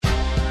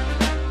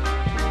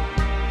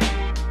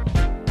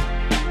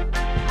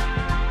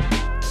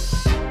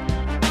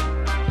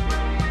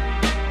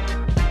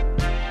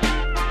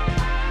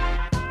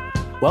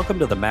Welcome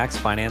to the Max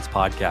Finance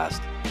Podcast,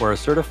 where a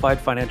certified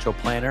financial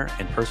planner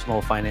and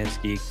personal finance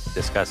geek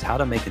discuss how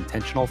to make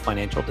intentional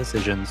financial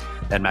decisions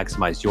that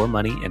maximize your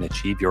money and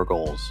achieve your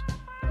goals.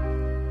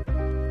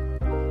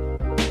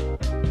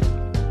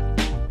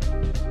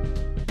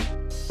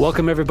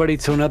 Welcome, everybody,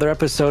 to another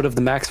episode of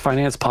the Max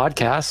Finance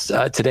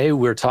Podcast. Today,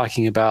 we're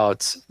talking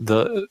about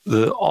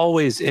the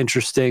always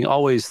interesting,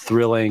 always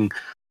thrilling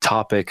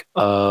topic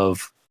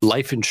of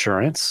life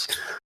insurance.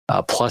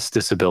 Plus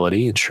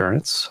disability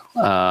insurance.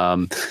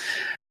 And,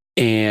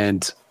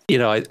 you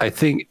know, I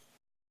think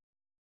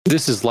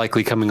this is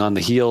likely coming on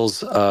the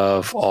heels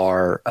of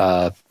our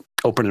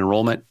open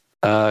enrollment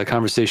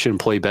conversation,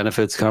 employee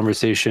benefits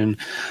conversation.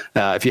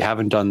 If you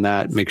haven't done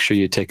that, make sure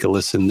you take a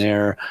listen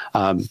there.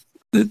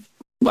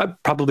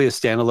 Probably a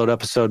standalone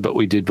episode, but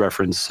we did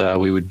reference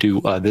we would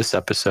do this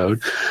episode.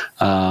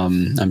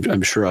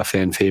 I'm sure a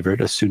fan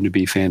favorite, a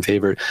soon-to-be fan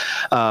favorite.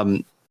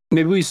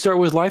 Maybe we start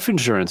with life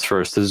insurance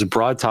first. There's a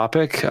broad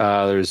topic.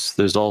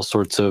 There's all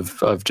sorts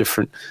of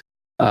different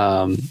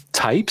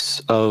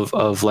types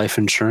of life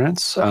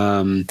insurance.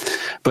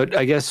 But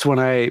I guess when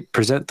I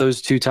present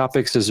those two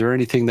topics, is there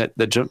anything that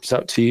jumps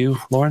out to you,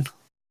 Lauren?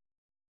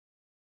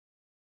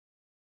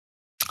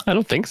 I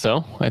don't think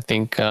so. I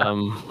think just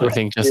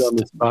on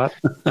the spot.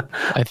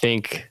 I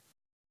think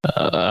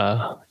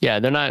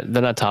they're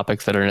not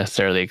topics that are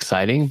necessarily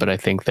exciting, but I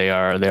think they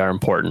are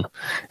important,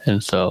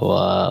 and so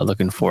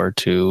looking forward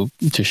to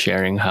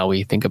sharing how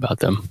we think about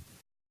them.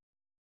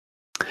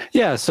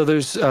 Yeah, so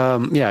there's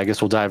I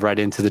guess we'll dive right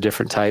into the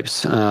different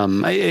types.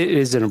 It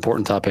is an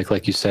important topic,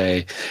 like you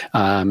say,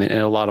 and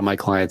a lot of my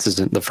clients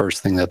isn't the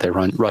first thing that they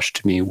rush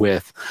to me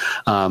with.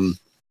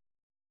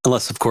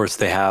 Unless, of course,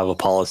 they have a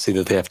policy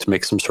that they have to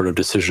make some sort of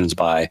decisions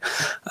by.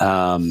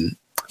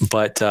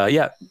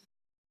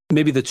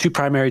 Maybe the two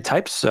primary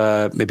types,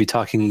 maybe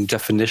talking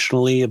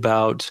definitionally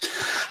about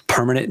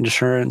permanent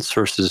insurance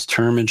versus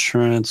term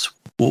insurance.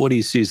 What do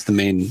you see as the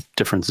main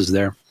differences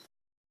there?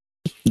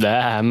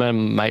 I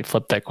might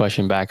flip that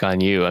question back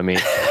on you. I mean,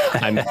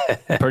 I'm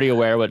pretty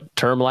aware what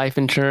term life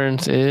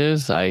insurance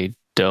is. I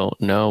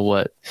don't know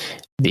what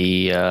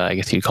the, I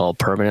guess you'd call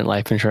permanent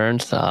life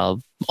insurance.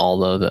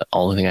 Although the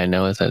only thing I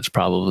know is that it's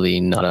probably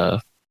not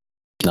a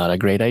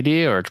great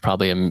idea, or it's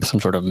probably some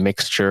sort of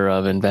mixture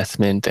of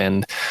investment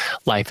and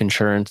life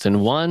insurance in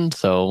one.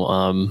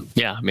 So,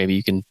 maybe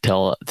you can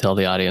tell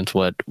the audience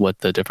what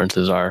the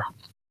differences are.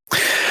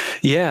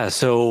 Yeah.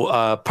 So,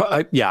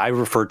 I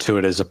refer to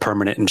it as a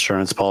permanent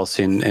insurance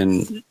policy,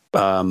 and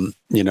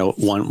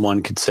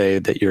one could say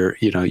that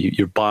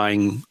you're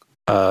buying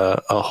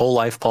a whole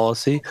life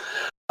policy,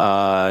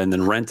 and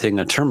then renting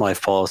a term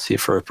life policy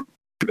for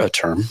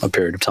a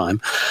period of time.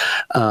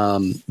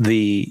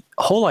 The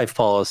whole life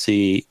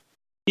policy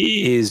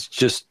is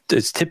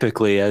it's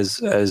typically as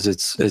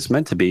it's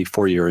meant to be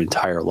for your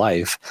entire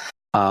life.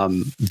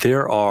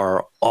 There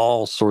are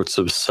all sorts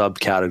of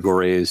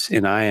subcategories,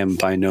 and I am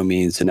by no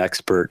means an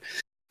expert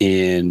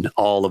in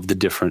all of the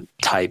different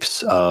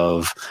types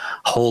of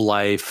whole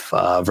life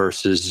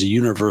versus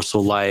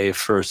universal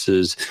life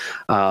versus,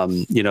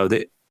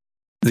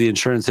 the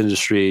insurance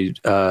industry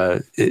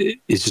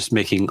is just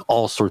making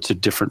all sorts of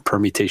different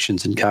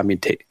permutations and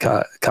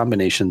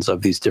combinations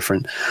of these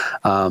different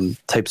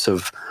types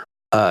of.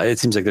 It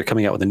seems like they're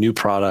coming out with a new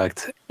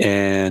product,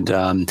 and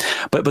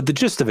but the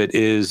gist of it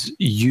is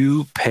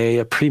you pay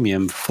a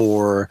premium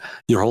for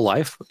your whole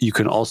life. You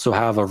can also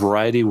have a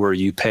variety where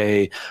you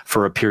pay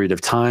for a period of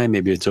time.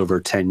 Maybe it's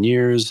over 10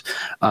 years.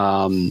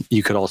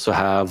 You could also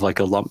have like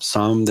a lump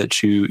sum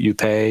that you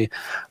pay,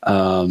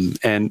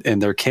 and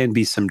there can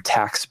be some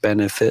tax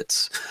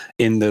benefits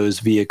in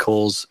those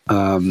vehicles.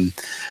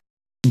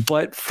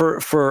 But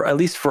for at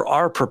least for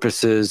our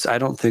purposes, I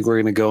don't think we're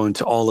going to go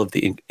into all of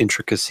the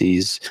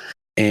intricacies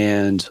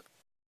and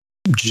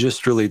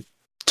just really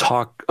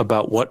talk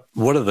about what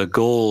are the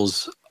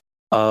goals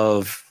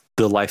of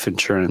the life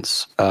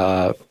insurance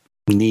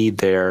need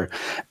there.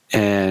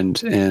 And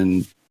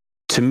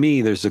to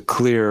me, there's a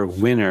clear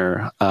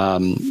winner.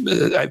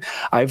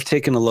 I've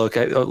taken a look.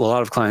 A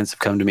lot of clients have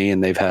come to me,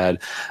 and they've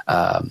had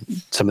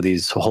some of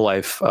these whole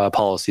life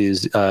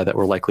policies that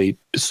were likely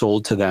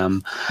sold to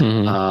them.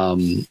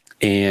 Mm-hmm.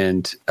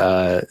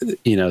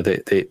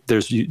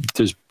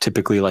 There's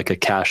typically like a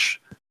cash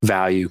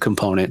value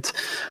component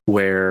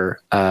where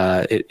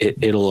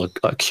it'll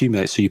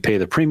accumulate. So you pay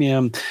the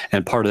premium,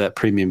 and part of that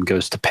premium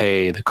goes to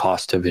pay the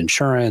cost of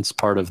insurance.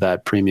 Part of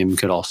that premium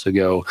could also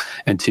go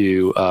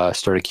into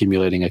start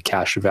accumulating a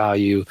cash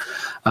value,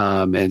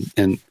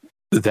 and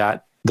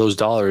that those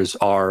dollars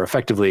are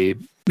effectively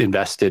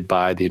invested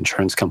by the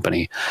insurance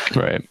company,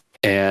 right?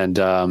 And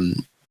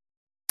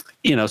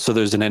so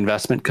there's an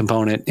investment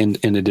component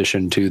in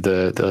addition to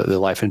the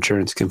life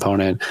insurance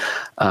component,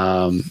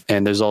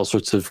 and there's all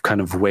sorts of kind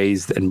of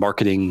ways and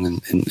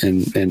marketing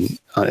and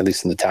at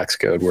least in the tax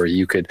code where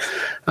you could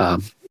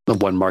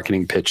one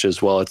marketing pitch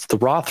as well. It's the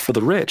Roth for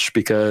the rich,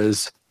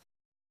 because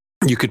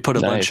You could put a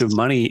bunch of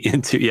money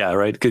into, yeah,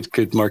 right.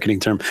 Good marketing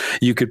term.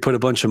 You could put a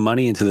bunch of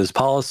money into this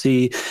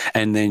policy,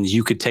 and then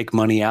you could take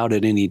money out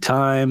at any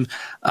time,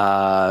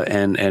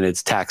 and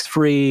it's tax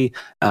free.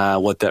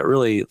 What that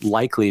really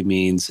likely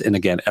means, and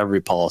again,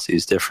 every policy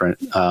is different.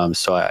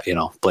 So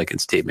blanket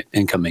statement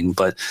incoming,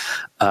 but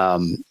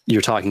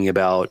you're talking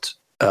about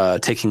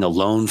taking a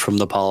loan from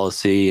the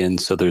policy, and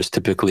so there's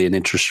typically an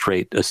interest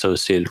rate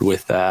associated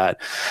with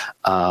that.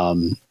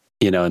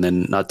 And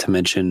then not to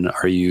mention,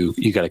 you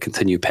got to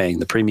continue paying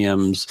the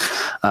premiums.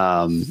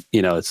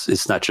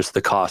 It's not just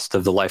the cost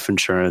of the life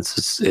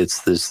insurance.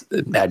 It's this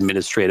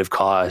administrative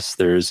costs.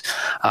 There's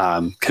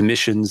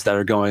commissions that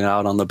are going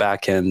out on the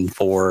back end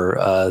for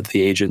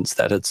the agents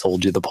that had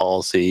sold you the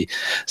policy.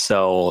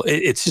 So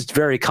it's just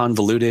very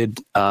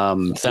convoluted.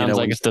 Sounds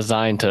like it's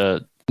designed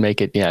to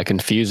make it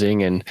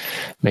confusing and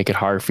make it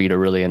hard for you to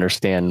really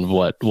understand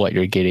what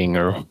you're getting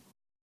or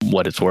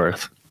what it's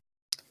worth.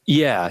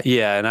 Yeah,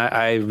 and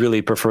I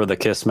really prefer the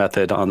KISS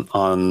method on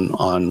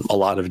a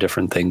lot of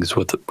different things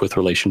with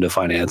relation to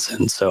finance.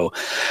 And so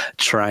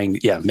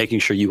making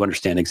sure you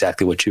understand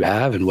exactly what you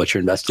have and what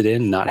you're invested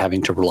in, not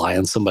having to rely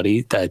on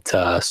somebody that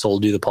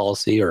sold you the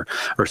policy or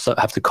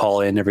have to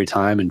call in every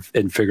time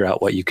and figure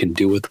out what you can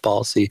do with the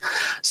policy.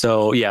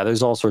 So yeah,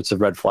 there's all sorts of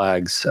red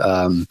flags.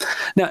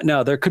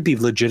 Now there could be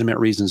legitimate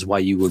reasons why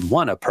you would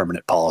want a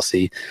permanent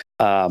policy.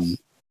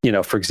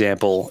 For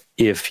example,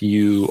 if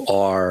you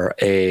are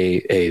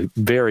a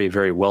very,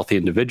 very wealthy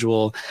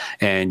individual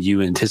and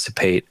you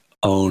anticipate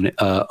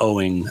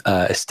owing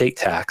estate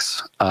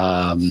tax,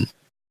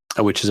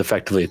 which is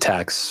effectively a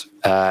tax,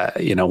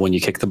 when you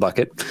kick the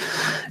bucket.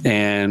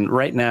 And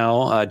right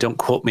now, don't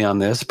quote me on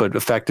this, but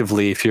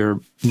effectively, if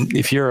you're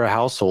a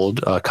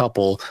household, a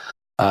couple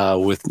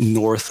with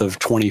north of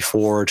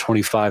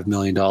 $25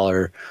 million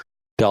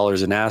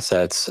in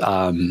assets,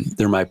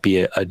 there might be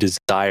a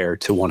desire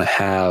to want to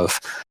have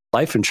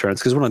life insurance,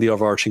 because one of the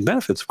overarching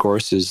benefits, of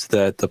course, is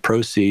that the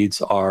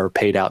proceeds are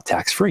paid out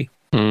tax-free.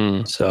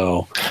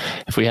 So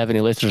if we have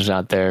any listeners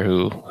out there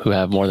who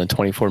have more than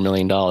 $24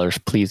 million,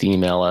 please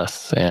email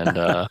us, and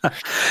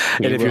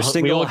if you're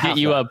single, we'll get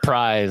you a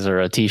prize or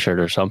a t-shirt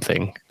or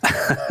something.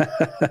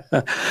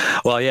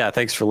 Well, yeah,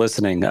 thanks for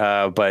listening.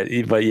 But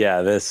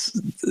yeah,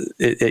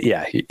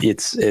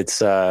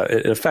 it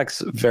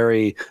affects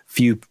very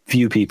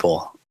few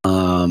people.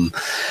 Another,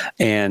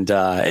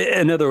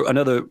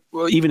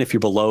 even if you're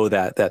below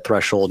that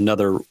threshold,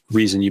 another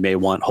reason you may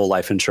want whole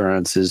life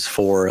insurance is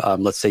for,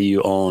 let's say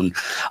you own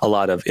a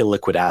lot of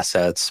illiquid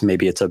assets.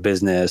 Maybe it's a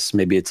business,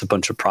 maybe it's a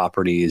bunch of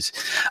properties.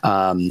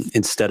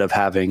 Instead of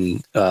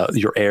having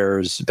your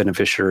heirs,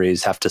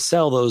 beneficiaries have to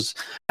sell those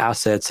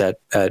assets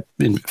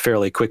in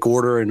fairly quick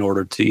order in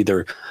order to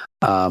either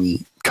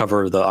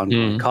cover the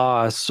ongoing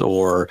costs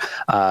or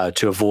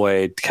to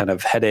avoid kind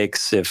of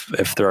headaches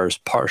if there's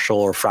partial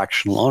or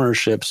fractional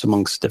ownerships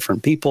amongst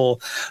different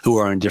people who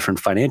are in different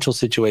financial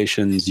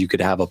situations. You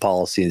could have a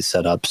policy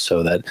set up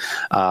so that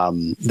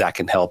that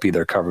can help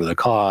either cover the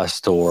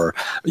cost, or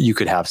you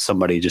could have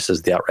somebody just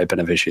as the outright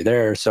beneficiary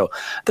there. So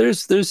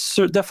there's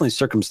definitely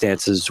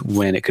circumstances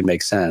when it could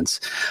make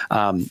sense.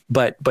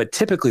 But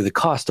typically the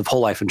cost of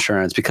whole life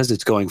insurance, because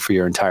it's going for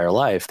your entire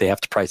life, they have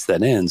to price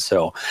that in.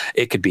 So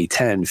it could be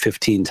 10,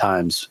 15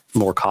 times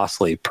more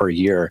costly per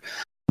year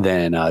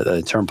than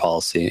the term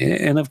policy.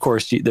 And of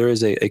course, there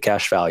is a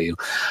cash value.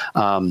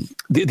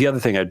 The other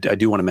thing I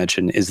do want to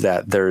mention is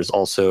that there's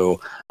also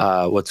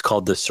what's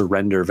called the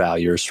surrender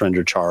value or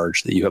surrender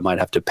charge that you might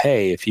have to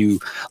pay if you,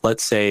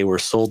 let's say, were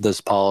sold this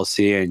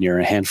policy and you're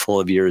a handful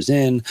of years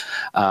in.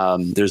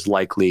 There's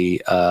likely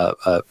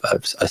a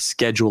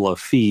schedule of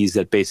fees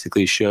that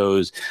basically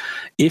shows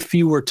if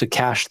you were to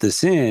cash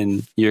this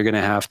in, you're going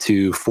to have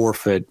to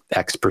forfeit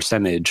X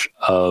percentage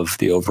of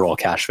the overall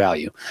cash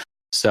value.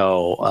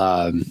 So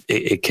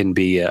it can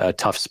be a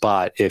tough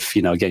spot if,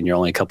 again, you're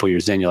only a couple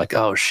years in, you're like,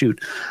 oh shoot,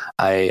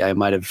 I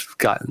might have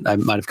gotten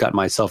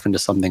myself into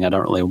something I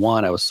don't really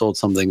want. I was sold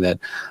something that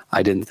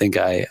I didn't think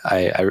I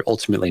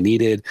ultimately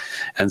needed.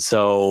 And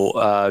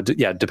so,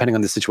 depending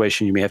on the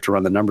situation, you may have to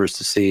run the numbers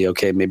to see,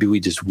 okay, maybe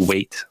we just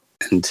wait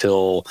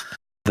until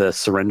the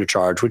surrender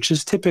charge, which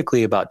is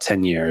typically about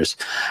 10 years.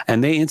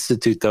 And they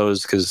institute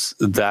those because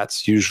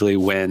that's usually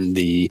when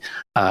the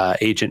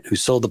agent who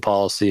sold the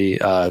policy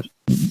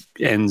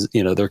ends,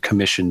 their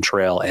commission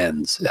trail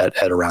ends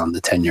at around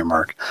the 10-year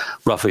mark,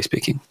 roughly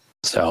speaking.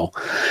 So,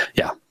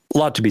 yeah, a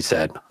lot to be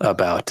said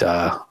about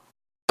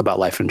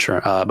life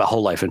insurance, about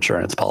whole life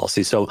insurance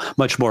policy. So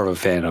much more of a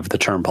fan of the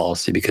term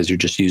policy because you're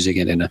just using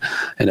it in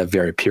a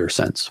very pure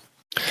sense.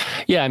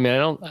 Yeah,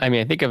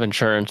 I think of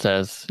insurance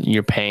as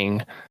you're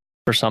paying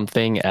for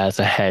something as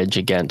a hedge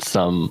against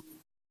some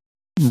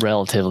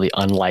relatively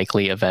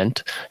unlikely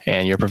event,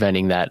 and you're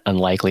preventing that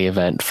unlikely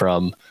event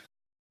from,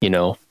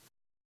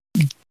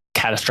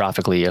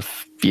 catastrophically,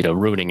 if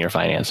ruining your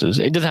finances.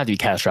 It doesn't have to be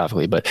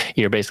catastrophically, but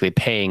you're basically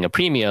paying a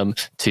premium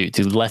to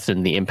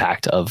lessen the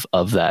impact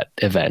of that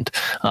event.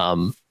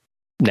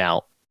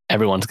 Now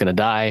everyone's going to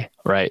die,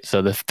 right?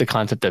 So the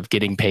concept of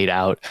getting paid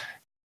out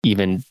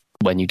even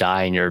when you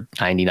die and you're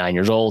 99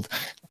 years old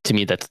to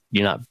me, that's,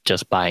 you're not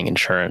just buying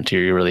insurance.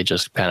 You're really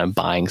just kind of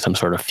buying some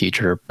sort of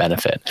future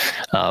benefit.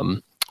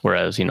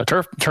 Whereas,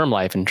 term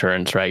life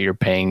insurance, right? You're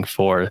paying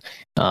for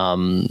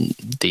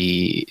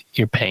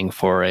you're paying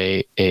for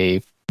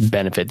a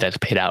benefit that's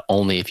paid out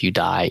only if you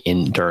die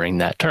during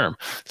that term.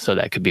 So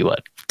that could be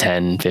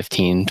 10,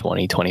 15,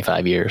 20,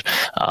 25 years.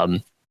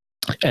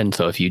 And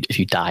so if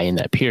you die in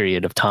that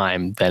period of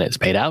time, then it's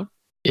paid out.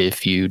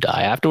 If you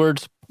die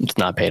afterwards, it's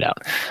not paid out.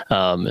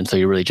 And so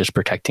you're really just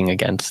protecting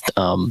against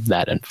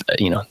that, and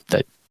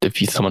that if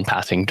someone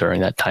passing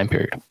during that time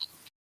period.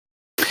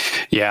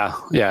 Yeah,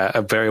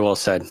 very well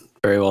said.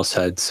 Very well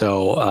said.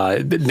 So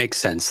it makes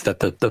sense that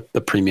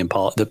the premium,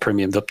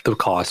 the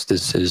cost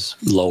is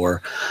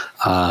lower,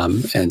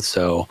 and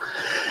so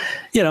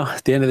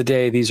at the end of the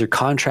day, these are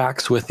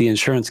contracts with the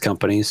insurance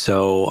company.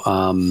 So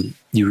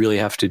you really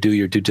have to do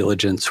your due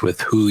diligence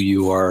with who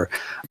you are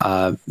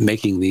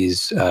making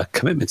these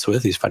commitments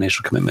with, these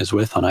financial commitments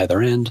with on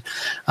either end.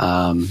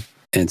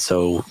 And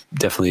so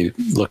definitely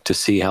look to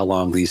see how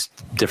long these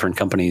different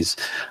companies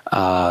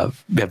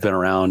have been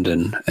around,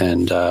 and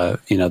the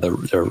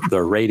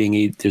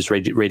rating. There's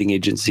rating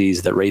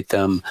agencies that rate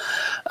them.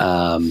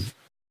 But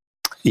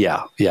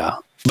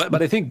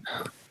I think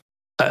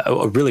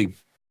a really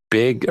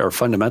big or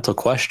fundamental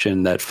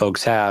question that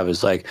folks have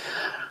is like,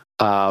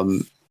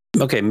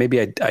 okay,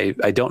 maybe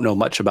I don't know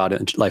much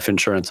about life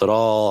insurance at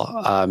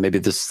all. Maybe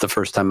this is the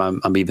first time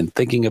I'm even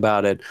thinking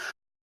about it.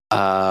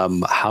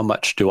 How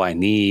much do I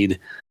need?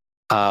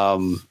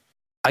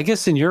 I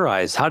guess in your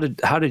eyes, how do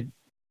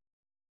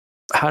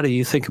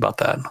you think about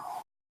that?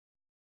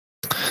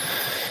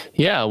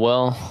 Yeah,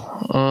 well,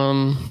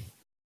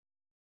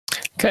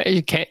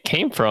 it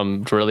came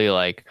from really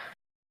like,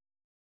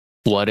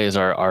 what is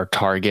our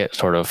target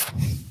sort of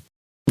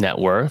net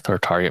worth or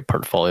target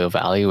portfolio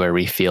value, where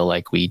we feel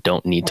like we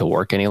don't need to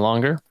work any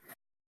longer.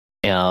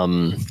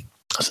 So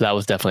that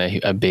was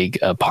definitely a big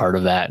part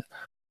of that.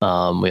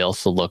 We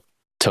also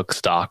took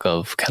stock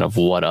of kind of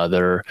what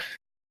other,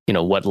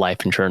 what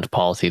life insurance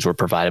policies were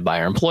provided by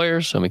our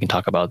employers. And we can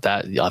talk about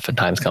that.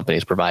 Oftentimes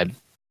companies provide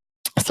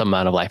some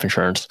amount of life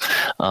insurance.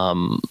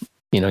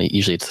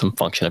 Usually it's some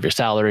function of your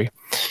salary.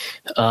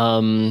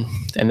 And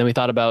then we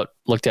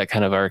looked at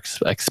kind of our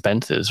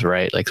expenses,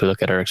 right? Like we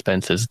look at our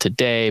expenses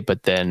today,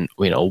 but then,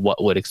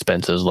 what would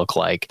expenses look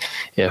like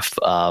if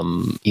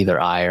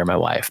either I or my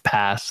wife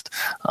passed?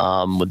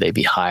 Would they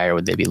be higher?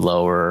 Would they be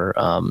lower?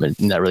 And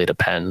that really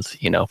depends.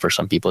 For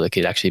some people, it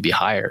could actually be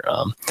higher.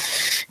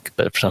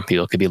 But for some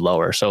people, it could be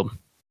lower. So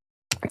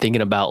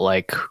thinking about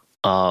like,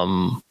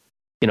 and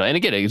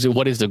again,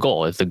 what is the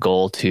goal? Is the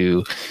goal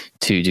to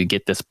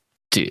get this?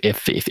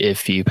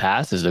 If you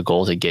pass, is the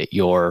goal to get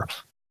your,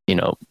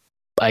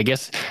 I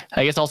guess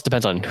also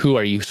depends on who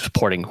are you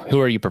supporting, who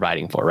are you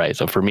providing for, right?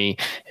 So for me,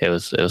 it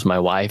was my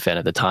wife, and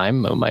at the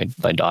time,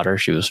 my daughter,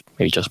 she was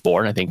maybe just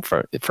born. I think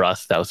for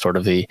us, that was sort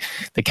of the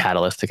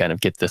catalyst to kind of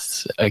get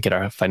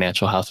our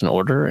financial house in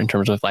order in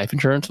terms of life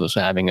insurance, was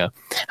having a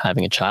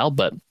child.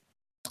 But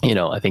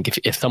I think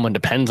if someone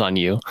depends on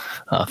you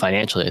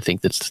financially, I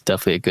think that's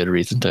definitely a good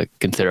reason to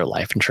consider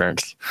life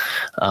insurance.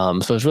 So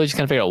it's really just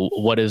kind of figure out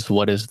what is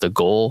the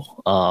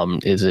goal.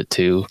 Is it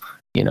to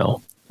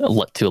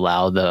to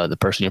allow the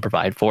person you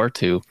provide for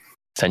to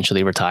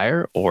essentially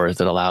retire, or is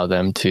it allow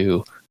them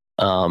to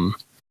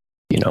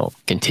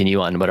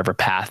continue on whatever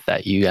path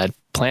that you had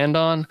planned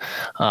on?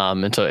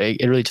 And so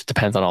it really just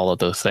depends on all of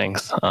those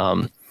things.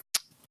 But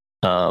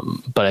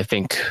I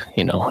think,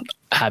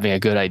 having a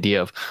good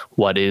idea of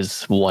what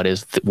is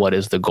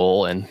the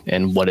goal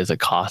and what is it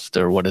cost,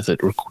 or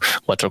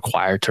what's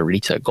required to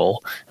reach that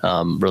goal,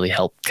 really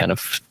helped kind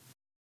of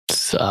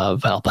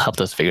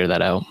helped us figure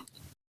that out.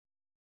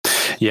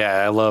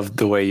 Yeah, I love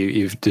the way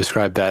you've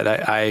described that.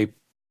 I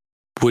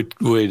would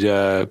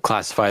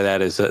classify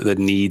that as the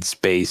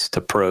needs-based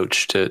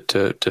approach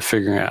to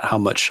figuring out how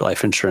much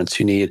life insurance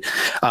you need.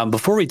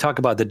 Before we talk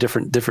about the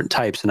different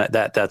types, and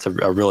that's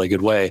a really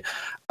good way.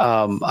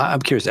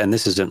 I'm curious, and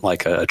this isn't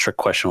like a trick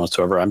question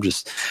whatsoever. I'm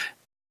just,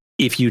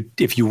 if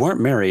you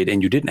weren't married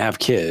and you didn't have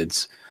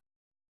kids,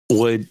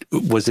 so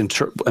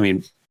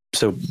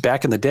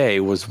back in the day,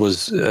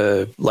 was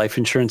life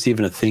insurance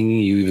even a thing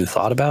you even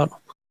thought about?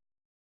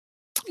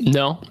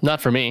 No,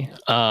 not for me.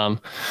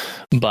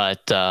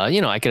 But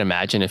I can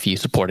imagine if you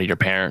supported your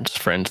parents,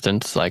 for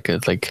instance, like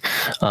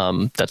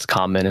that's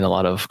common in a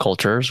lot of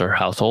cultures or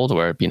households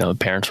where,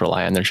 parents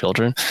rely on their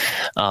children.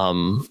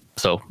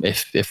 So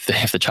if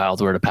the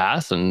child were to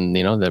pass and,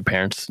 their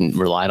parents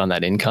relied on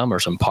that income or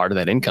some part of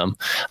that income,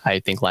 I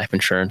think life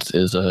insurance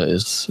is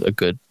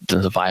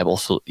a viable,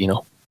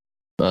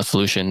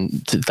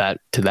 solution to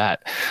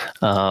that.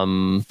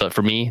 But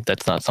for me,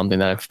 that's not something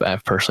that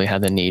I've personally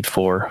had the need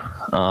for.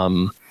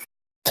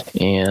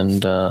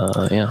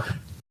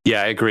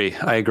 Yeah, I agree.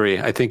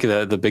 I think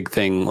the big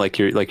thing, like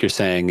you're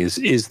saying,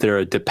 is there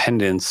a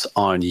dependence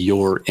on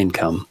your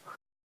income?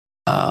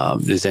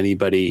 Is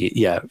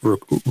anybody,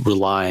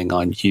 relying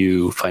on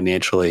you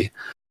financially?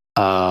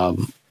 That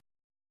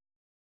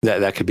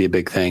could be a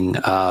big thing.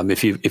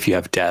 If you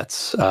have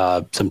debts,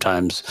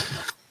 sometimes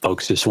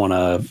folks just want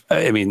to,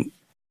 I mean,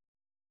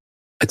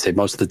 I'd say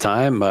most of the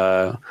time,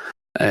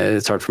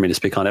 it's hard for me to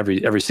speak on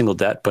every single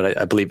debt, but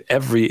I believe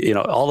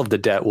all of the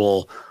debt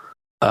will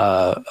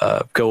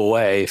go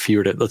away if you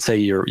were to, let's say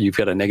you've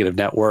got a negative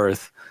net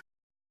worth.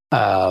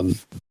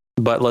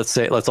 But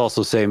let's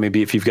also say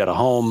maybe if you've got a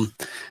home,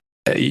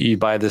 you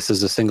buy this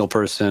as a single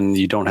person,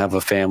 you don't have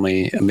a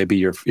family, and maybe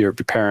your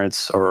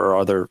parents or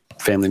other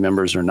family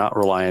members are not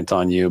reliant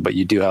on you, but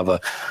you do have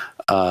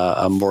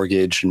a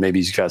mortgage, and maybe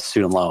you've got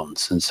student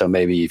loans. And so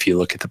maybe if you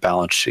look at the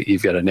balance sheet,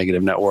 you've got a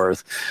negative net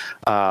worth.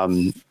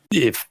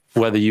 If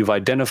whether you've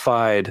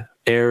identified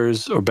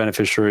heirs or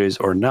beneficiaries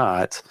or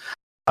not,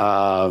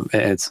 and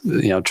it's,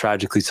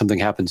 tragically something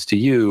happens to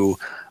you,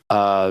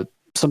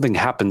 something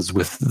happens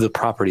with the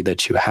property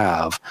that you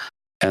have.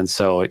 And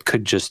so it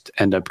could just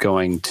end up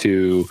going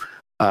to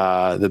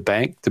the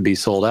bank to be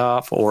sold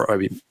off,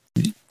 or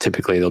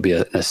typically there'll be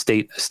an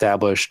estate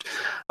established.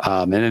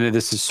 And then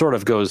this sort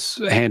of goes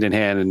hand in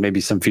hand, and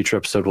maybe some future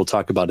episode we'll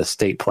talk about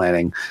estate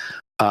planning.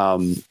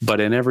 But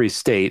in every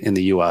state in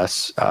the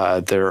U.S.,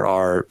 there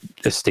are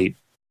estate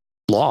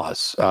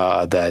laws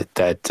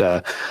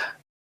that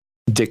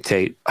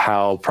dictate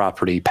how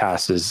property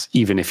passes,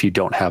 even if you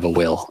don't have a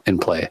will in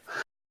play.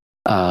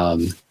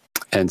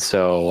 And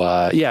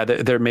so,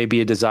 there may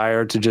be a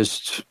desire to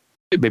just,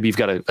 maybe you've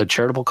got a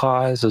charitable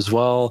cause as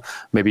well.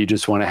 Maybe you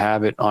just want to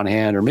have it on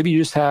hand, or maybe you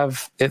just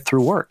have it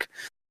through work.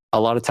 A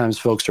lot of times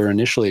folks are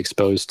initially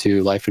exposed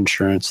to life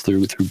insurance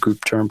through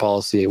group term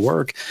policy at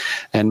work.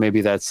 And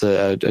maybe that's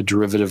a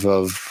derivative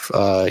of,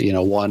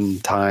 1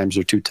 times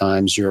or 2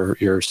 times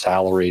your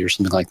salary or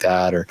something like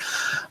that. Or,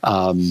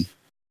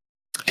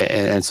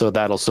 and so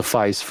that'll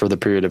suffice for the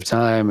period of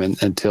time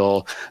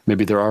until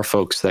maybe there are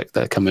folks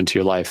that come into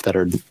your life that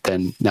are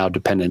then now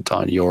dependent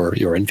on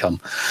your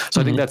income.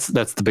 So I think that's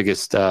the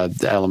biggest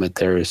element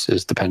there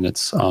is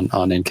dependence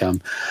on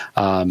income,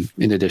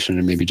 in addition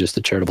to maybe just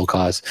a charitable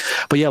cause.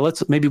 But yeah,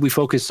 maybe we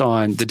focus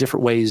on the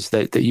different ways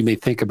that you may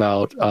think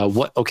about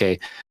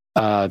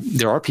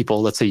there are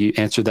people, let's say you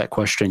answered that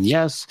question,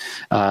 yes,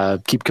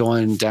 keep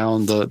going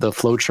down the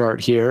flow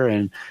chart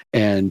here,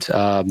 and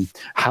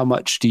how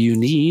much do you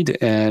need?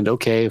 And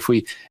okay,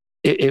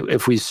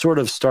 if we sort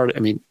of start,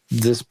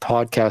 this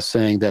podcast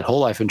saying that whole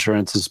life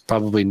insurance is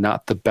probably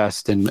not the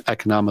best and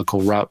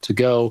economical route to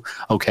go.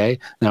 Okay,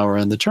 now we're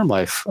in the term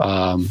life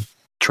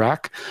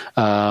track.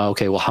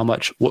 Okay, well, how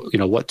much,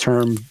 what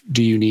term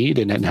do you need,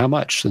 and how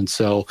much? And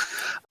so,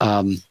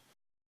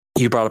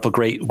 you brought up a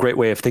great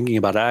way of thinking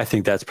about it. I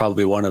think that's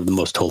probably one of the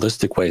most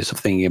holistic ways of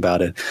thinking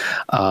about it,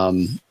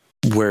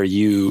 where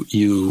you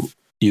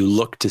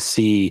look to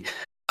see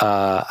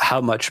how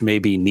much may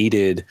be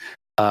needed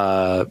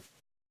to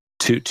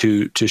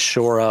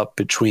shore up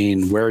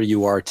between where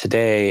you are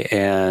today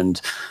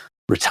and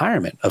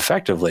retirement,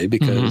 effectively,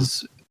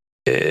 because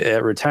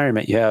at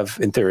retirement you have,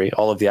 in theory,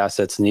 all of the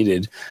assets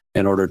needed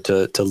in order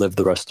to live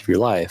the rest of your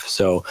life.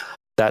 So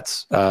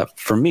that's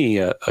for me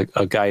a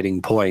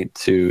guiding point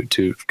to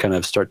kind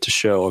of start to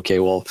show, okay,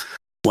 well,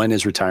 when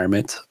is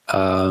retirement?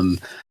 And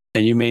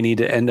you may need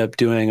to end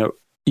up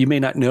you may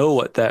not know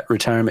what that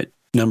retirement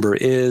number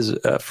is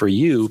for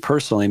you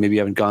personally. Maybe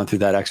you haven't gone through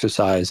that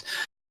exercise.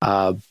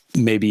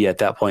 Maybe at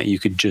that point you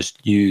could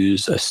just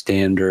use a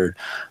standard.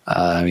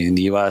 In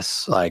the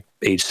U.S., like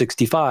age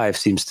 65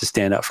 seems to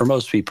stand out for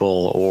most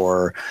people,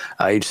 or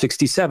age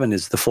 67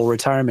 is the full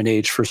retirement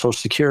age for Social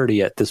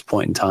Security at this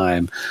point in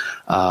time.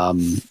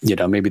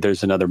 Maybe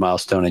there's another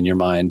milestone in your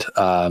mind.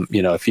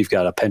 If you've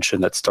got a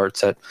pension that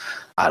starts at,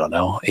 I don't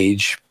know,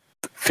 age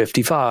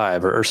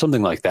 55 or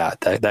something like that,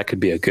 that could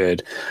be a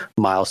good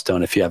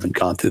milestone if you haven't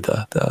gone through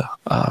the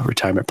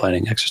retirement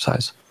planning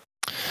exercise.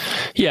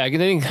 Yeah, I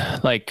think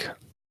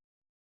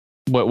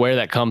where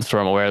that comes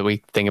from, where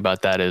we think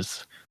about that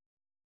is,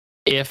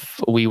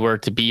 if we were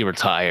to be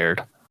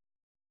retired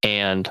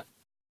and,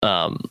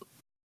 I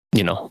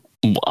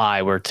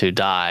were to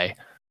die,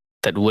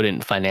 that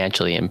wouldn't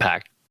financially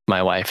impact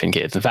my wife and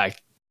kids. In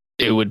fact,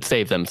 it would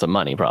save them some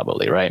money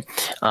probably, right?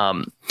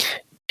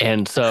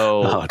 And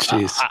so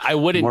I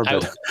wouldn't.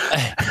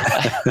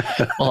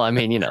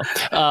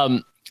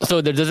 So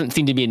there doesn't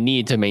seem to be a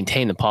need to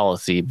maintain the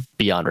policy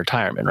beyond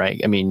retirement, right?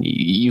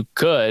 You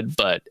could,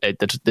 but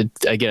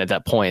again, at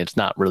that point, it's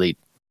not really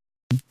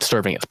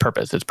serving its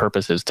purpose. Its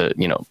purpose is to,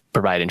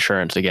 provide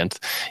insurance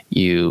against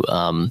you,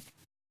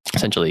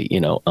 essentially,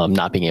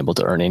 not being able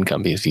to earn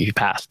income because you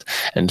passed.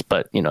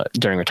 But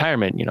during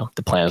retirement,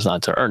 the plan is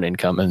not to earn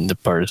income, and the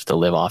part is to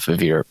live off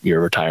of your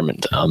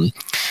retirement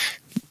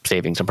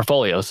savings and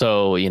portfolio.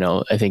 So,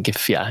 I think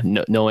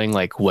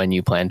knowing when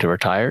you plan to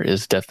retire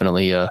is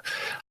definitely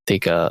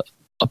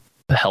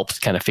helps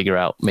kind of figure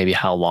out maybe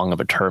how long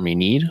of a term you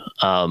need.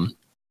 But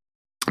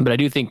I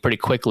do think pretty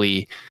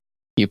quickly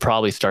you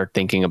probably start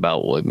thinking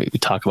about what we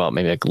talk about,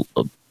 maybe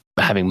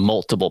having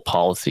multiple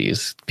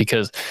policies,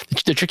 because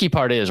the tricky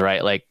part is,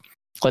 right?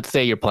 Let's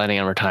say you're planning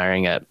on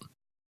retiring at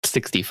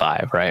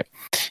 65, right?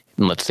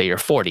 And let's say you're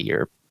 40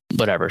 or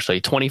whatever. So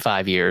you're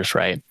 25 years,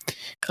 right?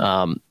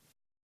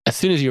 As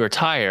soon as you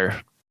retire,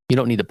 you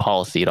don't need the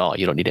policy at all.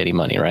 You don't need any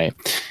money, right?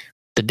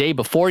 the day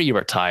before you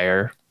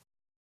retire,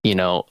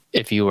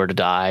 if you were to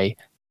die,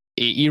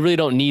 you really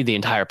don't need the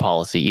entire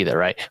policy either,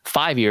 right?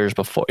 5 years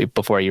before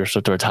you're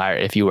supposed to retire,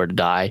 if you were to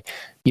die,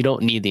 you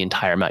don't need the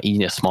entire amount. You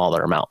need a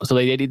smaller amount. So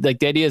the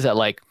idea is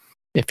that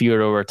if you were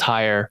to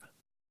retire,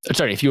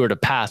 if you were to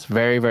pass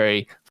very,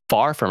 very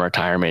far from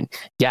retirement,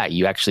 yeah,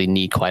 you actually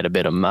need quite a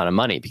bit amount of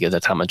money because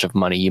that's how much of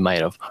money you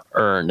might have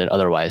earned and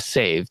otherwise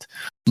saved.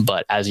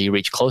 But as you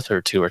reach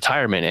closer to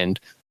retirement, and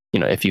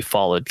if you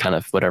followed kind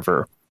of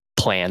whatever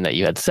plan that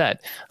you had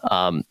set,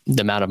 the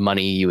amount of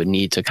money you would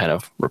need to kind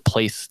of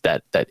replace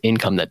that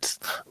income that's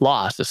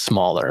lost is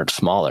smaller and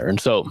smaller.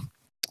 And so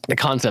the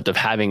concept of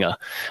having a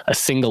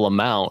single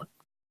amount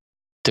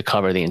to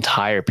cover the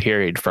entire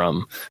period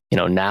from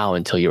now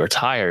until you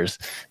retires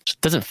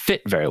just doesn't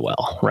fit very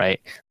well,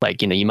 right?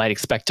 You might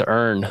expect to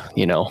earn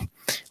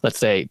let's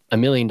say $1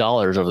 million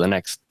over the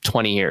next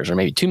 20 years, or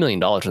maybe $2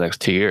 million over the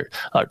next 2 years,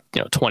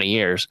 20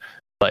 years,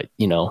 but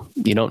you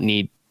don't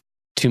need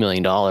 $2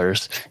 million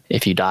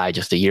if you die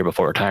just a year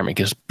before retirement,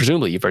 because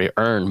presumably you've already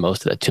earned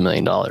most of that $2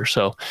 million.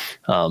 So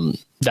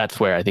that's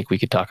where I think we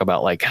could talk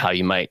about how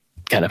you might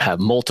kind of have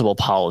multiple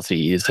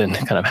policies and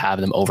kind of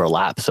have them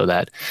overlap so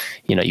that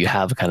you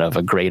have kind of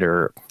a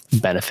greater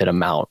benefit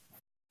amount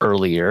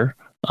earlier,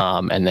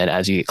 and then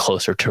as you get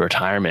closer to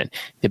retirement,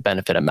 the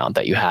benefit amount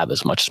that you have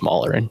is much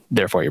smaller, and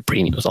therefore your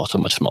premium is also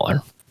much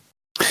smaller.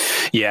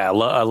 Yeah,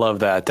 I love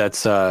that.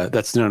 That's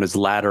known as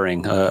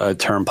laddering, a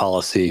term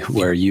policy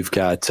where you've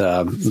got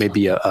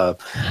maybe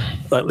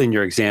in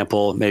your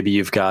example, maybe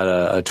you've got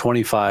a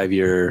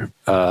 25-year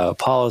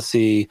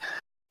policy,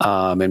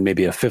 and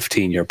maybe a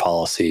 15-year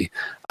policy.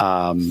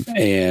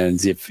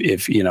 And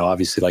if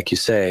obviously, like you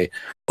say,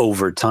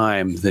 over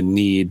time, the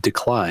need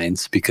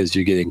declines because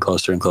you're getting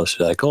closer and closer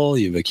to that goal.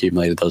 You've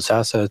accumulated those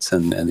assets,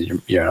 and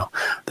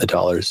the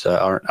dollars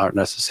aren't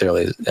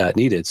necessarily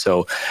needed.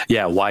 So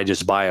yeah, why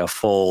just buy a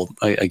full,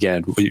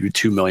 again,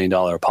 $2 million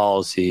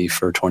policy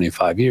for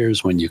 25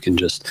 years when you can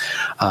just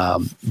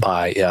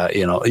buy?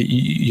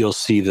 You'll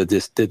see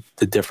the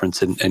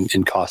difference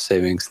in cost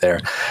savings there.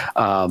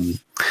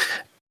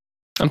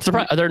 I'm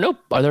surprised. Are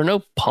there no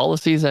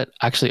policies that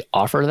actually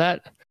offer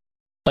that?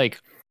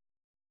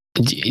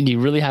 Do you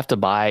really have to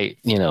buy?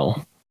 I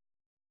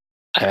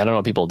don't know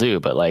what people do,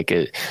 but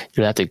you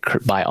have to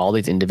buy all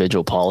these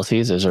individual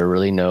policies. Is there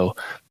really no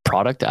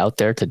product out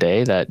there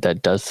today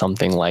that does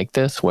something like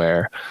this,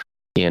 where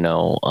it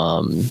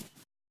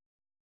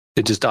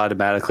just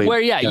automatically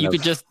you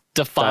could just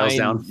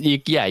define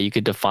you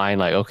could define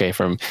okay,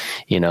 from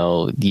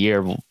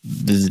year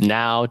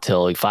now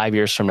till 5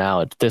 years from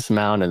now it's this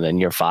amount, and then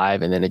year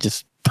 5, and then it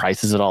just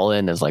prices it all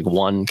in as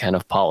one kind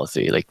of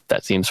policy.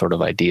 That seems sort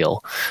of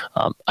ideal.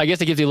 I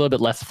guess it gives you a little bit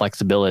less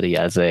flexibility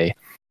as a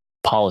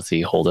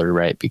policy holder,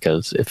 right?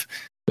 Because if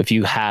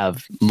you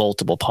have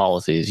multiple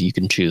policies, you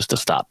can choose to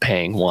stop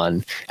paying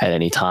one at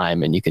any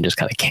time, and you can just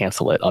kind of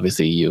cancel it.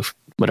 Obviously,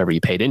 whatever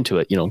you paid into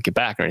it, you don't get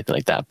back or anything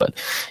like that, but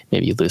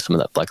maybe you lose some of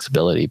that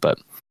flexibility. But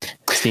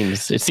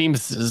it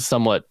seems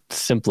somewhat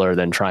simpler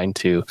than trying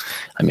to,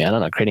 I don't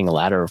know, creating a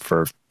ladder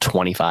for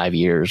 25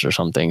 years or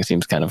something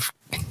seems kind of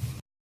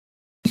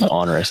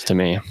onerous to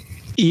me.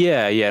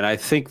 Yeah, and I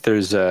think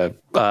there's so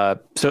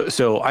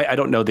I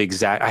don't know the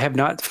exact. I have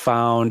not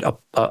found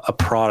a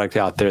product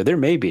out there. There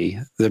may be,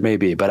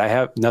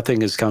 but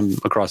nothing has come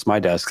across my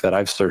desk that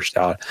I've searched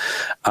out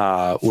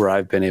where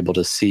I've been able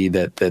to see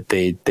that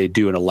they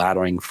do a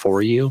laddering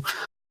for you.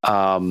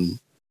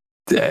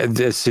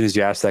 As soon as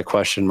you ask that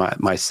question,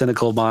 my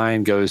cynical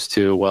mind goes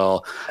to,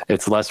 well,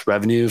 it's less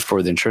revenue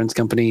for the insurance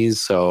companies.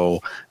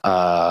 So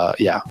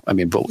again,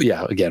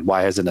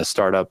 why hasn't a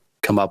startup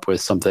come up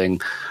with something?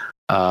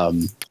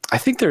 I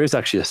think there is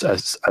actually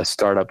a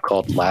startup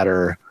called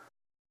Ladder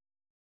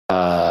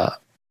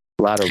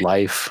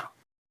Life.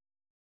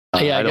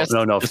 I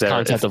don't know if the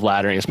concept of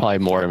laddering is probably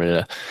more of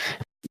an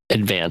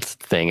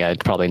advanced thing.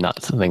 It's probably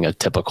not something a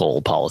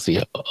typical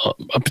policy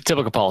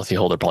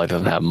holder probably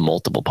doesn't have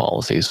multiple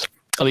policies.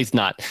 At least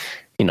not,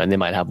 they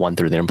might have one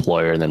through their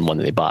employer and then one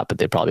that they bought, but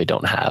they probably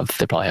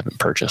haven't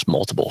purchased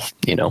multiple,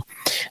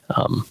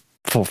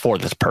 for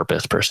this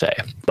purpose per se.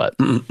 But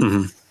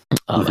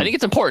I think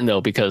it's important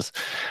though, because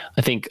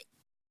I think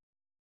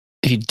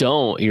if you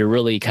don't, you're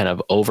really kind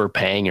of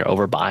overpaying, you're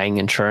overbuying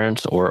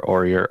insurance,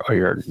 or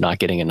you're not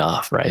getting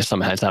enough, right?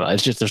 Sometimes you're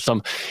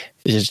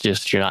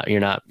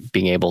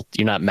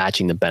not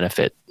matching the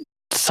benefit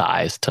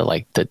size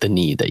to the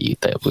need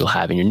that we'll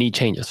have, and your need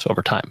changes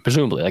over time.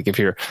 Presumably, if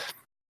you're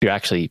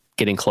actually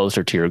getting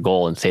closer to your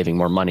goal and saving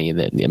more money,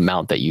 then the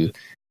amount that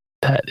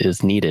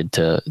is needed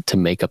to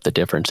make up the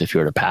difference if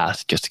you were to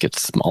pass just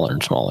gets smaller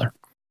and smaller.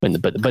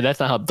 But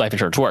that's not how life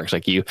insurance works.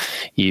 You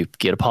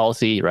get a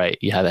policy, right?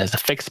 You have it as a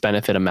fixed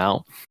benefit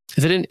amount.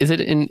 Is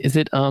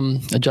it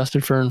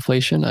adjusted for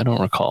inflation? I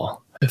don't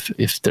recall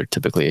if they're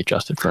typically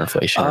adjusted for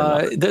inflation.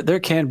 There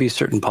can be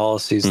certain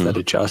policies that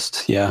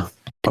adjust. Yeah.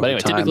 But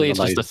anyway, typically it's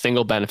just a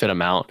single benefit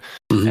amount,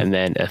 and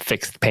then a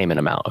fixed payment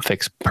amount, a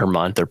fixed per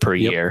month or per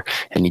year,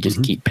 and you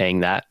just keep paying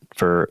that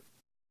for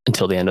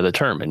until the end of the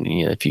term. And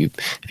if you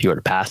were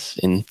to pass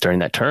in during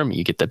that term,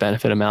 you get the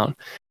benefit amount.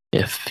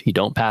 If you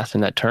don't pass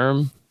in that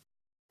term,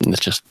 it's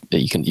just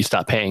you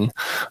stop paying,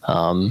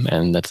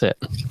 and that's it.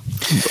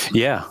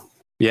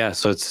 Yeah,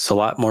 so it's a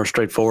lot more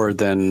straightforward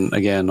than,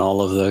 again,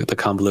 all of the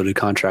convoluted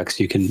contracts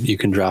you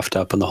can draft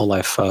up on the whole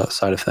life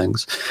side of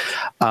things.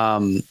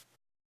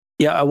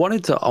 I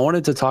wanted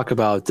to talk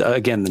about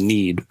again the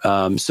need.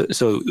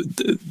 So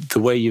the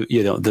way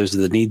there's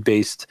the need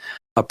based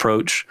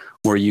approach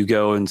where you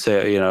go and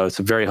say, it's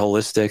a very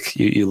holistic.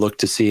 You look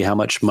to see how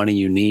much money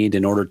you need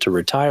in order to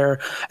retire,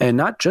 and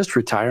not just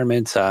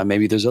retirement.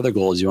 Maybe there's other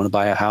goals. You want to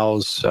buy a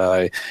house.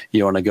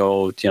 You want to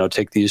go,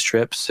 take these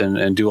trips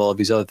and do all of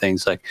these other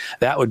things. Like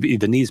that would be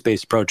the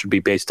needs-based approach. Would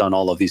be based on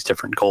all of these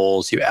different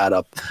goals. You add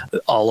up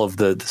all of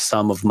the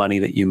sum of money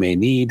that you may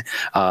need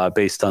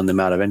based on the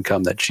amount of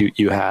income that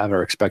you have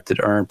or expected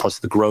to earn, plus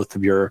the growth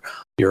of your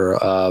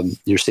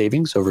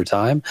savings over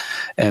time,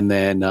 and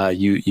then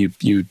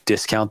you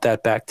discount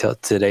that back to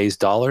today's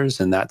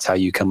dollars, and that's how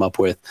you come up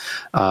with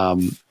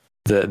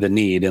the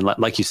need. And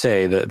like you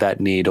say, that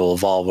need will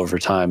evolve over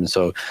time.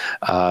 So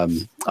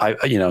in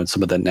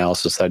some of the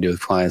analysis that I do with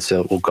clients,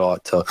 we'll go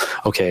out to,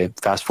 okay,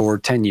 fast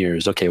forward 10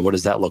 years. Okay, what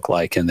does that look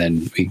like? And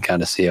then we can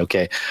kind of see,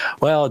 okay,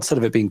 well, instead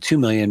of it being 2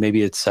 million,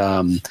 maybe it's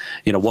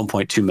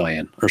 1.2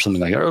 million or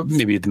something like that. Or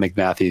maybe to make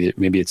math,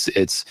 maybe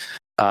it's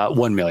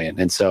 1 million.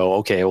 And so,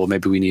 okay, well,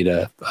 maybe we need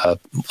a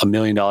 $1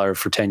 million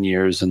for 10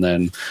 years and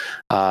then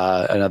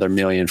another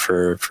million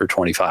for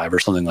 25 or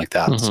something like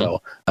that. Mm-hmm.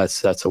 So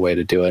that's a way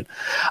to do it.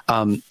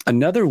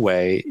 Another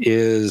way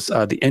is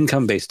the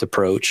income-based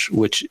approach,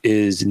 which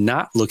is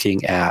not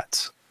looking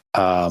at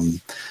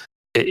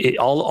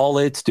all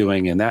it's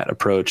doing in that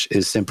approach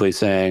is simply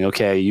saying,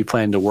 okay, you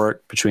plan to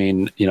work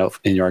between,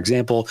 in your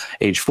example,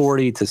 age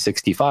 40 to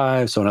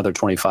 65, so another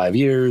 25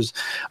 years.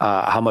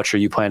 How much are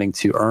you planning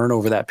to earn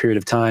over that period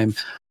of time?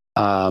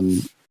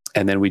 And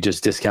then we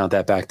just discount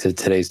that back to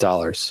today's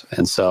dollars.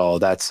 And so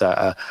that's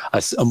a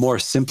more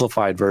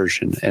simplified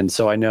version. And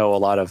so I know a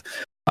lot of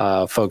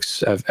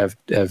folks have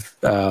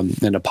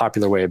and a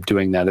popular way of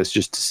doing that is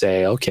just to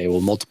say, okay,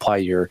 we'll multiply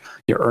your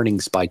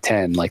earnings by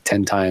 10, like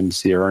 10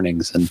 times your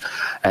earnings,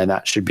 and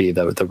that should be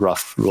the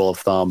rough rule of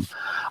thumb.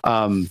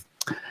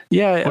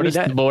 Where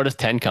does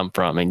 10 come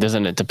from? I mean,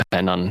 doesn't it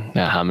depend on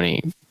how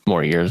many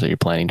more years that you're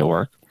planning to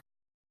work?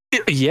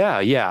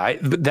 Yeah.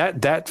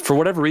 That for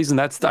whatever reason,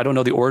 I don't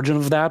know the origin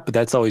of that, but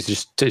that's always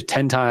just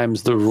 10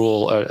 times the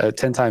rule.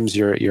 10 times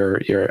your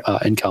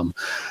income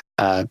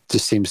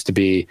just seems to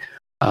be.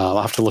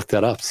 I'll have to look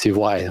that up, see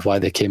why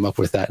they came up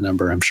with that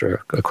number. I'm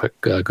sure a quick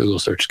Google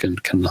search can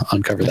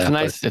uncover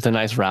that. It's a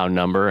nice round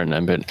number,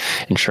 and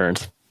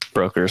insurance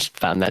brokers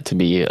found that to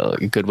be a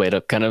good way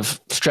to kind of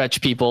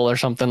stretch people or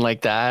something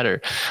like that.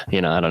 Or, I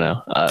don't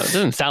know. It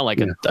doesn't sound like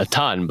a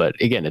ton, but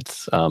again,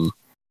 it's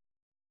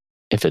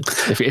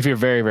if you're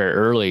very, very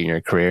early in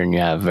your career and you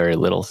have very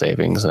little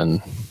savings,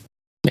 then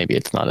maybe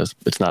it's not as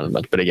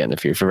much. But again,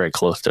 if you're very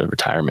close to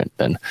retirement,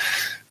 then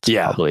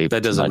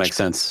that doesn't make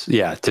sense.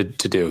 Yeah, to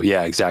do.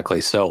 Yeah,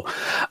 exactly. So,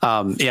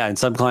 in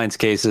some clients'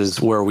 cases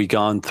where we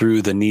gone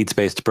through the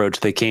needs-based approach,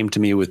 they came to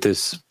me with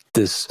this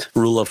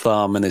rule of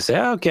thumb, and they say,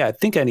 okay, I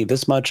think I need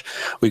this much.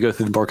 We go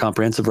through the more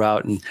comprehensive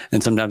route,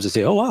 and sometimes they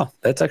say, oh wow,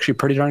 that's actually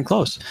pretty darn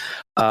close.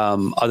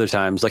 Other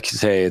times, like you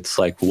say, it's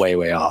like way,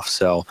 way off.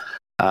 So,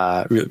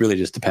 really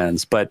just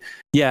depends. But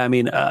yeah, I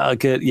mean,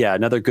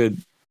 another good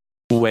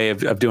way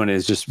of doing it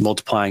is just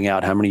multiplying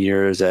out how many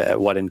years at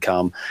what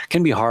income. It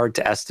can be hard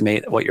to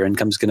estimate what your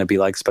income is going to be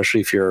like,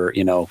 especially if you're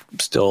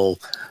still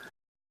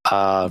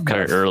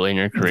very early in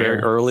your career, very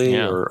early,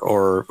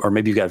 or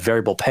maybe you've got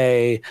variable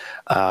pay.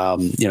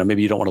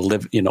 Maybe you don't want to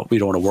live, we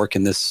don't want to work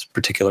in this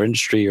particular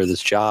industry or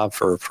this job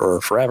for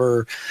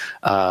forever.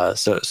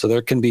 So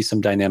there can be some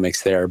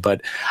dynamics there,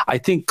 but I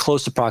think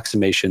close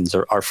approximations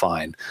are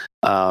fine.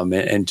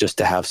 And just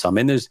to have some,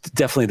 and there's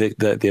definitely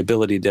the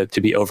ability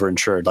to be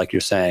overinsured, like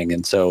you're saying.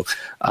 And so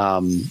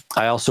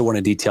I also want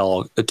to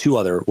detail two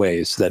other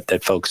ways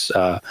that folks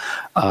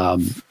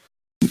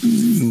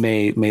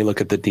may look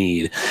at the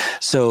need.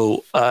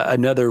 So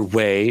another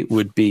way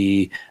would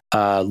be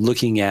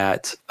looking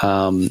at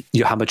how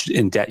much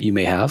in debt you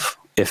may have,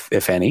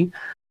 if any,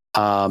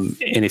 and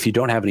if you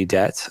don't have any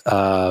debt,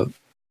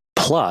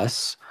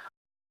 plus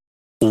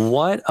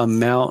what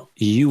amount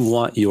you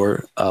want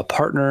your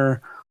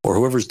partner or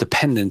whoever's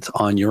dependent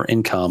on your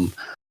income,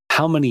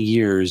 how many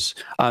years?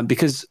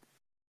 Because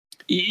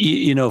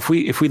if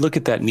we look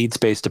at that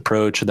needs-based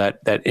approach,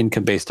 that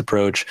income-based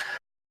approach,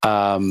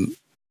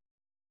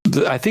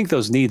 I think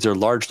those needs are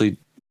largely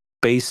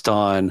based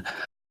on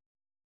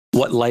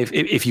what life.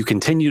 If you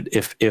continued,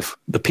 if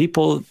the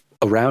people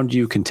around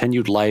you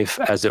continued life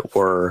as it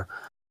were,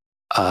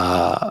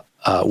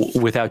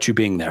 without you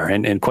being there,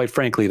 and quite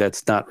frankly,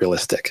 that's not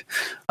realistic.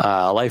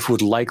 Life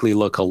would likely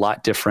look a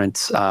lot different.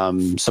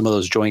 Some of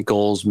those joint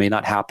goals may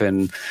not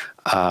happen.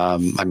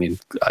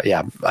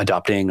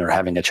 adopting or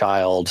having a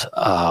child,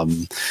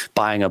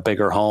 buying a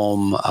bigger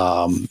home,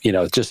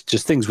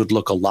 just things would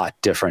look a lot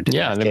different.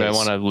 Yeah, they might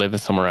want to live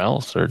somewhere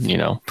else, or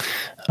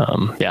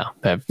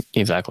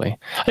exactly.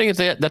 I think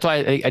that's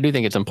why I do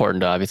think it's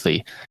important to,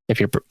 obviously, if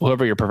you're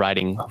whoever you're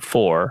providing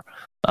for,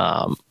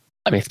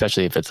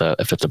 especially if it's a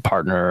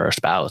partner or a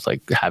spouse,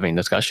 like having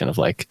discussion of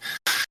like,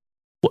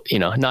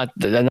 not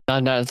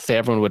to say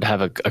everyone would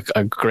have a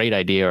great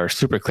idea or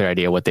super clear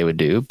idea what they would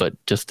do, but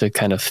just to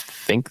kind of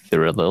think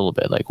through a little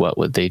bit, like what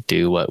would they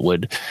do? What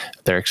would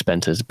their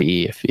expenses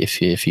be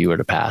if you were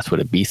to pass?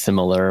 Would it be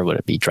similar? Would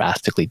it be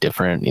drastically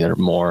different, either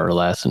more or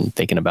less? And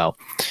thinking about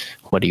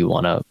what do you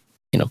want to,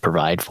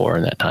 provide for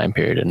in that time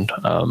period. And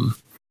I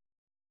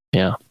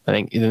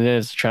think it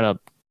is trying to,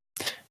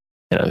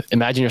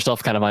 imagine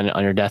yourself kind of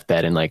on your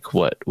deathbed, and like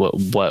what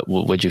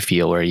would you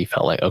feel where you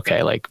felt like,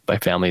 okay, like my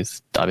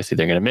family's obviously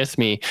they're going to miss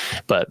me,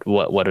 but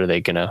what are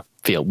they going to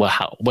feel?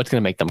 What's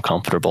going to make them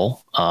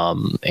comfortable?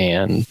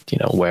 And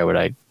where would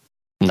I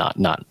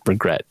not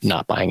regret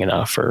not buying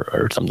enough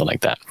or something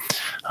like that?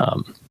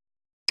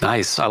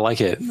 Nice. I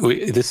like it.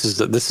 This is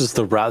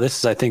the route. This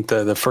is, I think,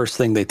 the first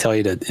thing they tell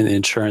you in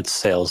insurance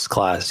sales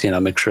class.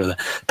 Make sure to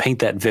paint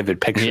that vivid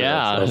picture.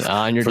 Yeah,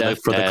 on your deathbed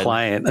for the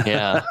client.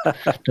 Yeah.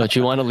 Don't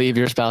you want to leave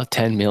your spouse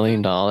 $10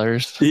 million?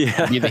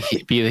 Yeah.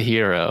 Be the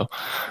hero.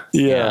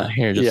 Yeah.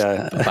 Here,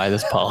 just buy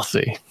this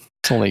policy.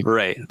 It's only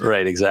right.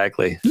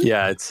 Exactly.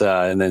 Yeah. It's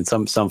and then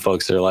some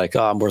folks are like,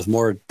 oh, I'm worth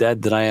more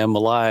dead than I am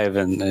alive,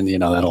 and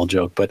that old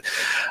joke. But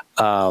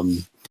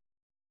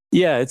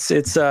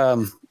it's.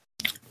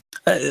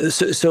 When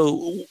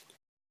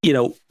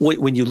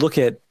you look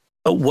at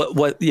what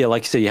like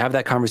you said, you have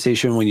that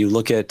conversation when you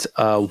look at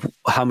how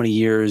many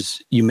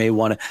years you may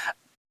want to.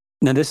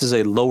 Now, this is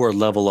a lower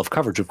level of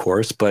coverage, of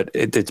course, but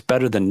it's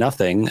better than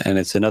nothing, and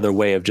it's another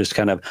way of just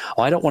kind of,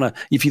 I don't want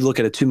to. If you look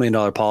at a $2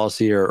 million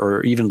policy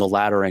or even the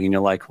laddering, and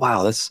you're like,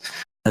 wow, that's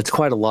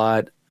quite a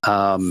lot.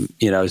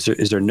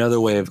 Is there another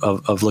way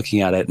of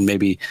looking at it, and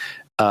maybe.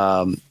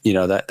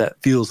 That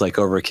feels like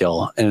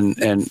overkill,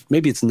 and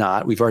maybe it's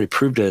not. We've already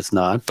proved it's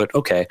not, but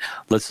okay,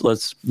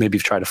 let's maybe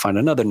try to find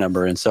another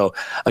number. And so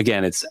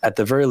again, it's at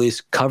the very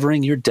least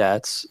covering your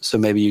debts. So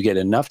maybe you get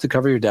enough to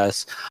cover your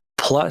debts,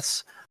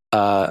 plus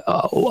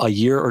a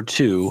year or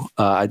two,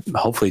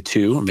 hopefully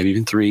 2 or maybe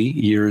even 3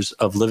 years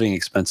of living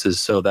expenses,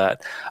 so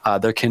that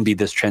there can be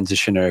this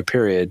transitionary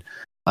period.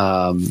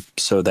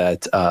 So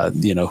that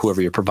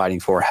whoever you're providing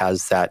for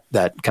has that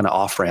kind of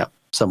off ramp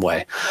some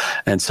way.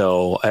 And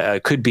so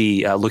it could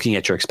be looking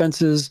at your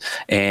expenses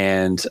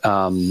and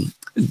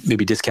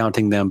maybe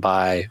discounting them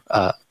by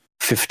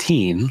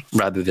 15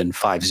 rather than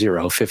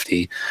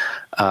 50.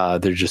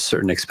 There's just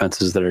certain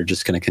expenses that are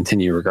just going to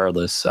continue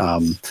regardless.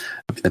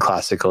 The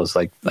classical is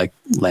like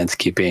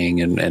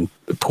landscaping and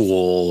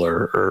pool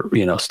or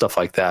stuff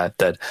like that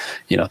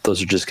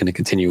those are just going to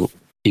continue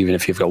even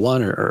if you've got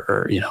one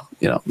or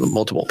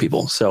multiple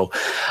people. So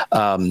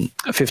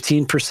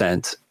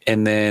 15%.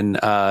 And then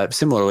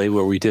similarly,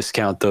 where we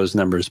discount those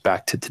numbers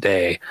back to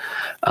today.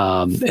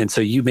 And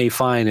so you may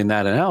find in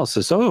that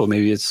analysis,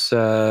 maybe it's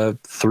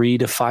 $300,000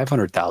 to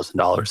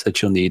 $500,000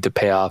 that you'll need to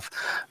pay off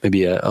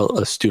maybe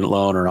a student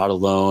loan or an auto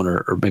loan,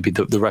 or maybe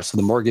the rest of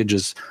the mortgage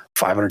is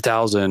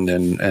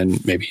 $500,000,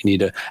 and maybe you need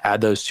to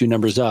add those two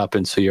numbers up.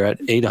 And so you're at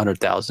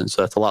 $800,000.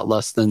 So that's a lot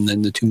less than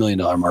the $2 million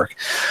mark.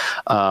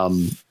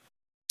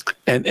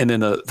 And then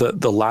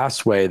the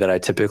last way that I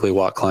typically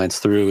walk clients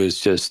through is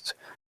just,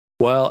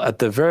 well, at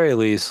the very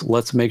least,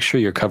 let's make sure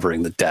you're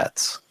covering the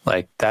debts.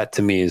 Like that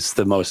to me is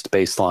the most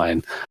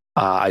baseline.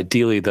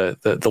 Ideally,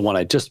 the one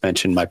I just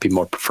mentioned might be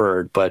more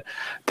preferred, but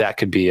that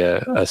could be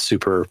a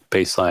super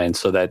baseline,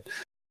 so that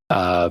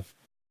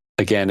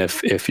again,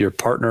 if your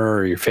partner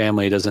or your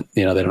family doesn't,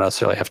 they don't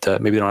necessarily have to,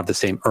 maybe they don't have the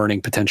same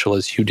earning potential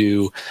as you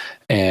do,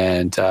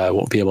 and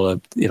won't be able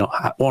to,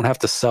 won't have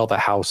to sell the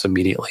house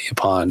immediately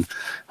upon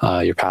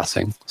your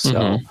passing. So.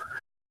 Mm-hmm.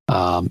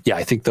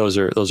 I think those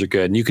are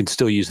good, and you can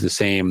still use the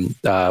same,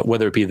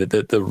 whether it be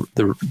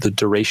the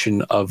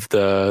duration of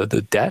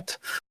the debt,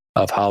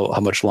 of how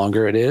much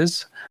longer it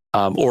is,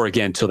 or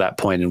again till that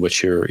point in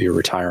which you're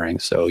retiring.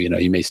 So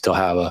you may still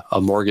have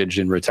a mortgage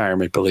in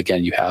retirement, but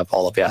again you have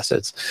all of the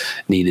assets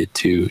needed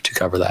to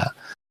cover that.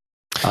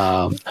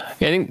 I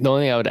think the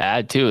only thing I would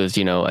add too is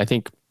I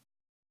think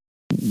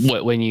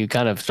when you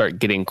kind of start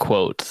getting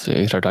quotes,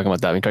 you start talking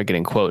about that. When you start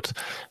getting quotes,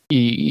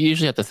 you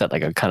usually have to set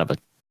like a kind of a,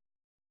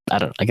 I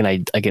don't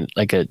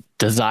like a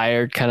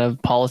desired kind of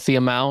policy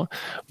amount,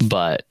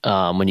 but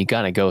when you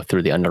kind of go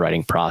through the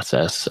underwriting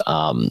process,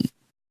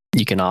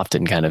 you can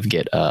often kind of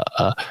get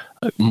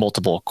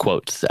multiple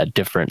quotes at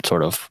different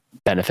sort of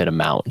benefit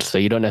amounts. So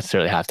you don't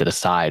necessarily have to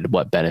decide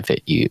what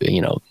benefit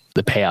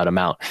the payout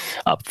amount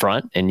up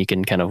front, and you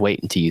can kind of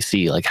wait until you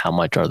see like how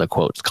much are the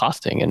quotes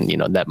costing, and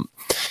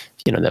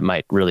that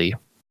might really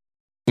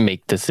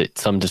make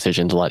some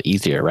decisions a lot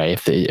easier, right?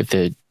 If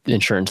the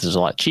insurance is a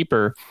lot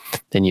cheaper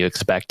than you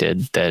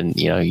expected, then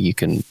you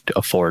can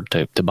afford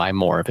to buy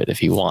more of it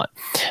if you want,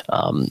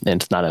 and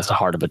it's not as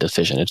hard of a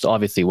decision. It's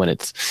obviously when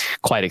it's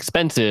quite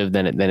expensive,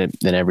 then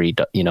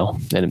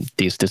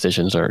these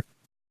decisions are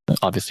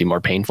obviously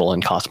more painful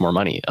and cost more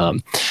money.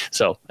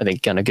 So I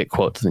think kind of get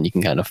quotes, and you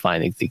can kind of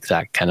find the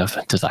exact kind of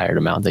desired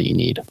amount that you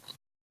need.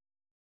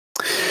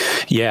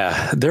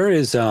 Yeah,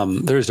 there's a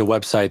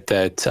website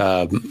that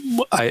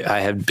I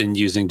have been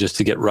using just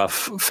to get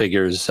rough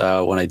figures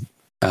when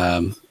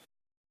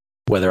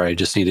whether I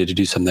just needed to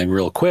do something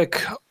real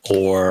quick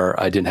or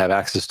I didn't have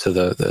access to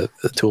the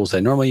tools I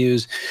normally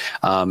use.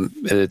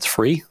 It's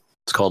free.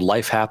 It's called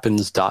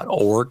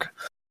lifehappens.org.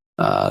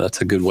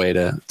 That's a good way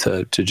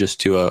to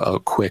just do a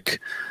quick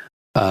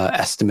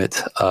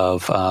estimate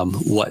of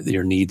what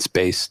your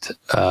needs-based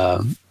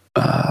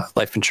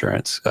life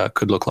insurance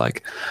could look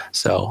like.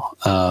 So,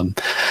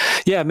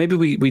 maybe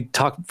we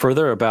talk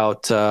further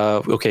about,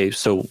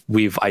 so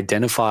we've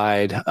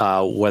identified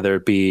whether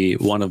it be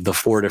one of the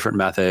 4 different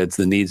methods,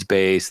 the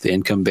needs-based, the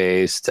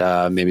income-based,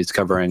 maybe it's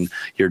covering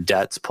your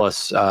debts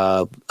plus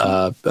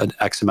an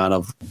X amount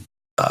of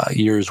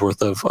years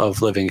worth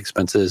of living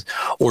expenses,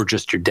 or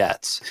just your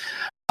debts.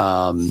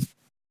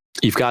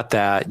 You've got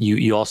that.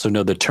 You also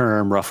know the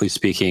term, roughly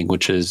speaking,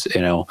 which is,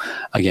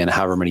 again,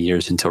 however many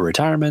years until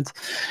retirement.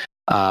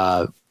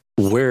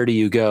 Where do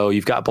you go?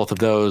 You've got both of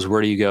those.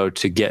 Where do you go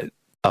to get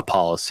a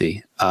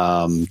policy?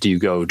 Do you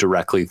go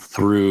directly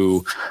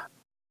through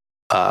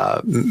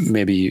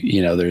maybe,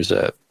 there's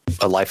a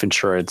life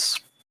insurance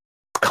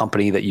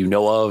company that you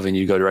know of and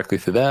you go directly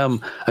through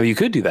them? I mean, you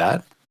could do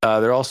that.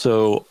 There are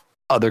also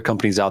other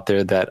companies out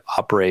there that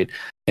operate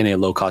in a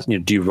low cost.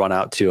 Do you run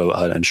out to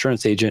an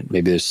insurance agent?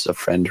 Maybe there's a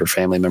friend or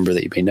family member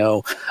that you may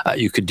know.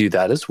 You could do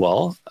that as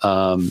well.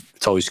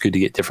 It's always good to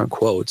get different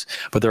quotes,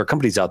 but there are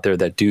companies out there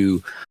that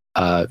do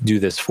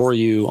this for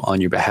you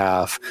on your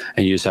behalf,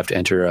 and you just have to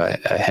enter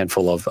a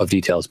handful of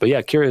details. But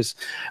yeah, curious,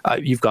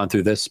 you've gone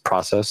through this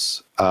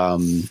process. How,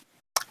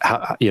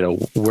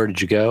 where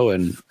did you go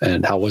and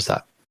how was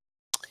that?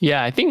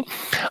 Yeah, I think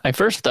I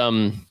first,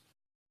 I'm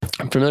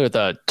familiar with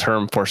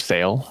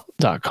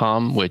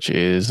termforsale.com, which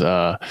is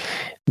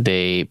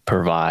they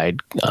provide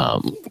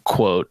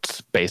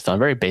quotes based on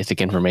very basic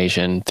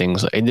information.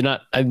 Things I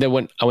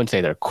wouldn't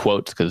say they're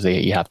quotes because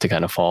you have to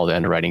kind of follow the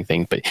underwriting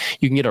thing, but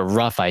you can get a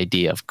rough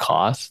idea of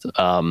cost.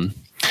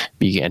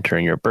 You can enter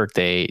in your birth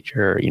date,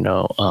 your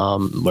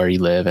where you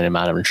live, and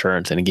amount of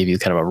insurance, and it give you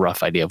kind of a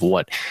rough idea of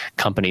what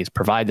companies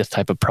provide this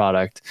type of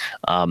product.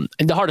 And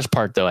the hardest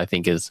part, though, I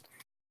think is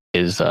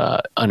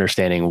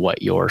understanding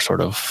what your sort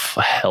of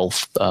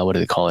health, what do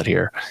they call it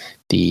here?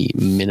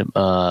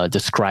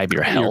 Describe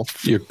your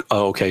health. Your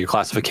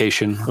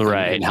classification,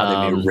 right? And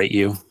how they may rate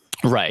you,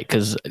 right?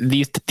 Because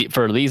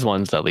for these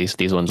ones, at least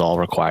these ones all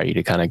require you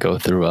to kind of go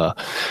through a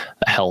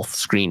health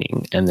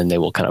screening, and then they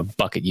will kind of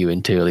bucket you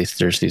into, at least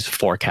there's these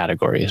 4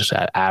 categories: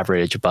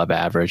 average, above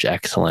average,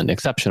 excellent,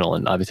 exceptional,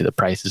 and obviously the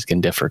prices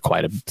can differ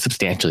quite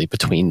substantially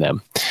between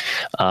them.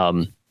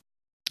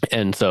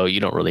 And so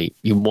you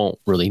won't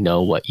really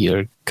know what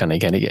you're kind of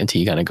getting until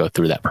you kind of go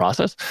through that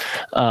process.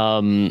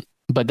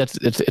 But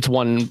it's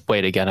one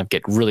way to kind of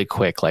get really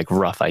quick, like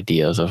rough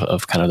ideas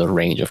of kind of the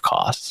range of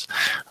costs.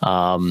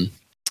 I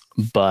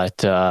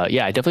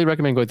definitely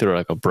recommend going through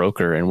like a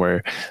broker, and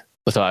we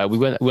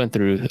went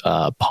through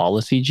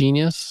Policy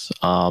Genius.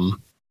 I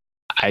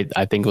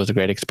think it was a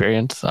great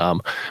experience.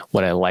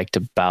 What I liked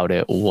about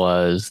it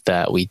was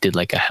that we did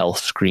like a health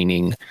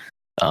screening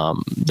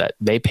that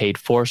they paid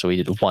for. So we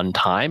did one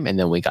time, and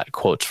then we got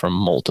quotes from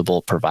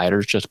multiple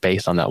providers just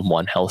based on that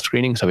one health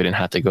screening. So we didn't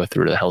have to go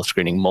through the health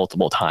screening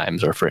multiple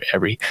times or for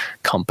every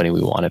company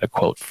we wanted a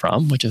quote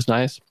from, which is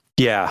nice.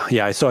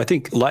 Yeah. So I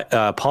think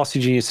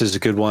Policy Genius is a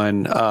good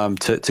one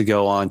to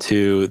go on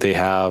to. They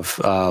have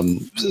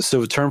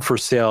so term for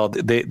sale.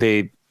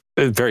 They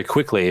very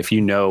quickly, if you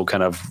know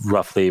kind of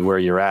roughly where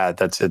you're at,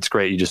 it's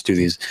great. You just do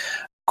these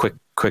quick,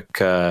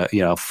 5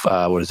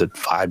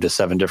 to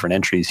 7 different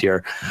entries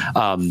here.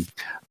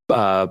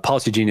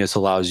 Policy Genius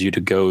allows you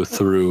to go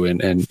through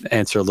and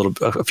answer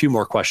a few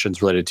more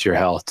questions related to your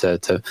health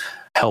to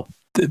help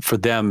for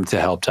them to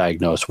help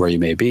diagnose where you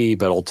may be,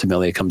 but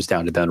ultimately it comes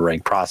down to the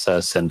rank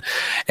process. And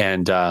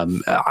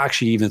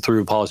actually, even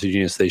through Policy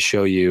Genius, they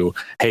show you,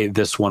 hey,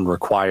 this one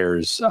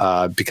requires,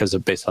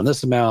 based on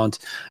this amount,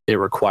 it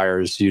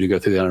requires you to go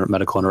through the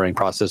medical underwriting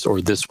process, or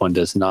this one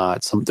does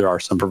not. There are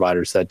some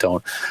providers that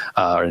don't,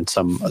 or in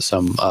some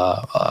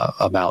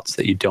amounts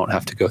that you don't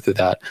have to go through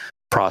that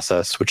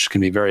process, which can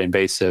be very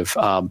invasive.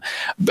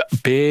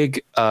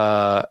 Big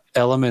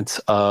element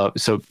of,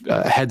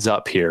 heads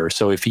up here.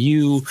 So if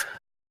you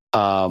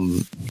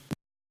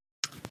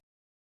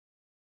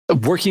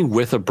working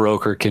with a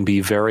broker can be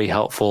very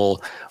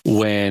helpful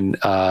when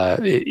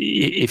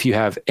if you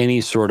have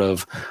any sort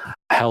of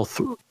health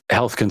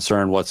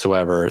concern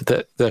whatsoever.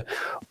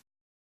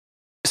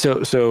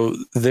 So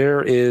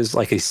there is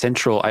like a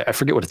central, I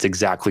forget what it's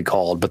exactly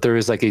called, but there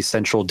is like a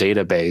central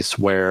database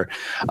where,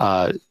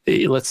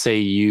 let's say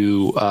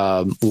you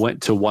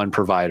went to one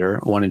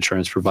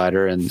insurance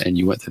provider, and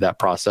you went through that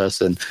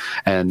process, and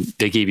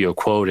they gave you a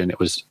quote, and it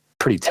was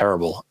pretty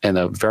terrible and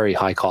a very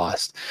high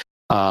cost.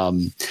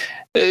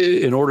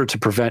 In order to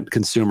prevent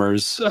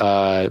consumers,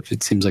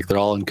 it seems like they're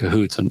all in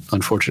cahoots,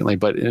 unfortunately,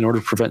 but in order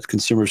to prevent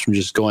consumers from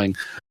just going,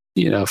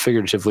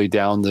 figuratively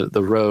down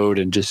the road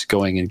and just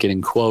going and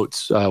getting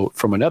quotes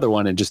from another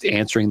one and just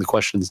answering the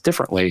questions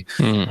differently,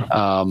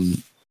 or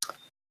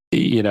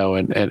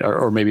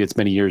maybe it's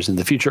many years in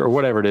the future or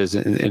whatever it is,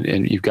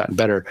 and you've gotten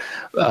better.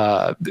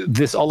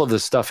 All of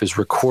this stuff is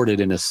recorded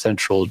in a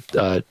central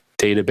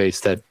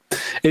database that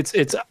it's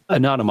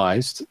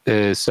anonymized,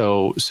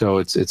 so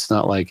it's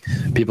not like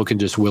people can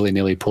just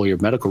willy-nilly pull your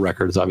medical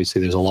records.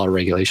 Obviously, there's a lot of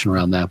regulation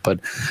around that, but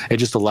it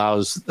just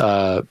allows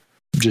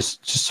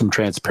just some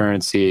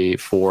transparency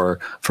for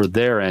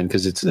their end,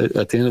 because it's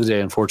at the end of the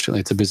day, unfortunately,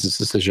 it's a business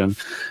decision,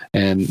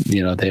 and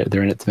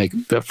they're in it to make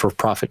for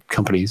profit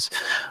companies.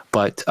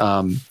 But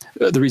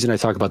the reason I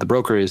talk about the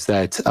broker is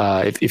that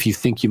if you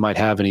think you might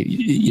have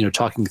any,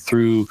 talking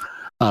through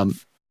the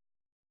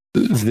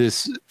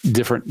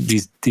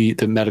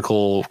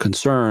medical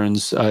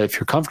concerns, if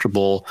you're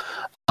comfortable,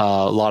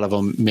 a lot of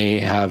them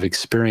may have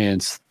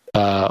experienced,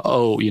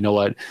 you know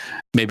what,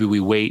 maybe we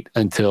wait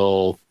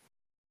until,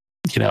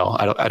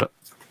 I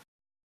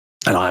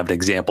don't have an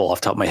example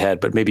off the top of my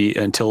head, but maybe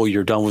until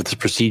you're done with the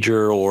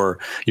procedure, or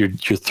you're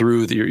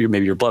through,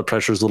 maybe your blood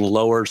pressure is a little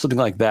lower, something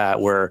like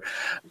that, where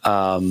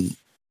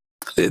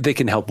they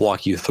can help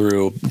walk you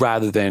through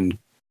rather than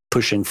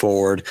pushing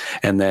forward,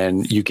 and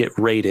then you get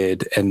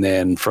rated, and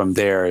then from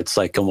there it's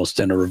like almost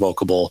an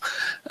irrevocable.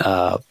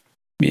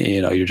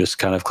 You're just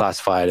kind of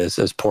classified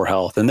as poor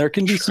health, and there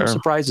can be some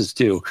surprises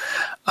too.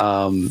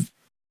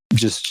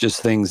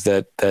 Just things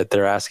that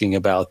they're asking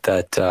about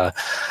that.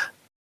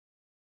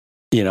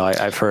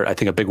 I've heard. I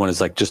think a big one is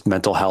like just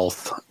mental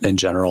health in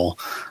general.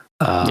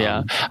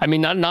 I mean,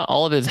 not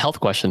all of it is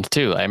health questions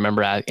too. I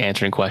remember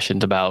answering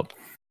questions about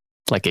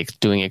like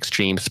doing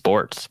extreme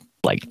sports,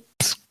 like.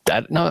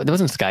 No, it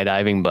wasn't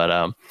skydiving,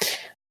 but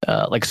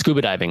like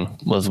scuba diving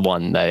was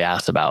one that I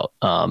asked about.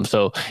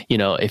 So,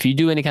 if you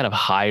do any kind of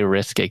high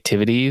risk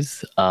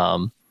activities,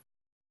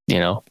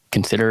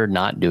 consider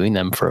not doing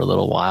them for a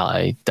little while.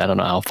 I don't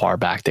know how far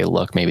back they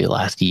look, maybe the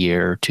last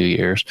year or 2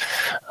 years.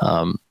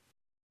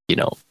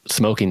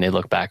 Smoking, they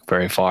look back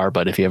very far,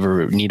 but if you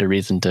ever need a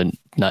reason to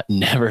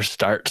never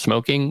start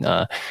smoking,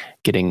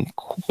 getting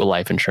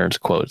life insurance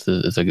quotes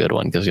is a good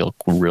one, because you'll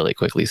really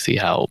quickly see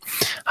how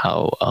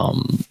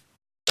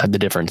the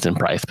difference in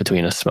price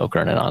between a smoker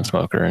and a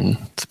non-smoker, and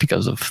it's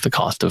because of the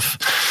cost of,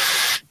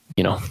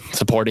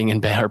 supporting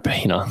and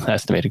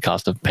estimated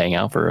cost of paying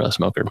out for a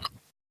smoker.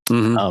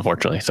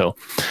 Unfortunately, so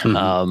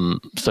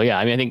yeah.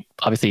 I mean, I think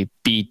obviously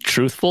be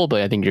truthful,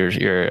 but I think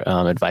your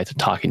advice of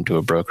talking to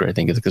a broker, I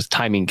think, is because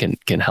timing can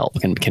help,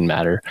 can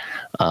matter,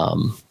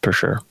 for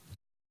sure.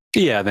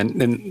 Yeah,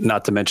 then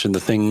not to mention the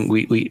thing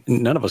we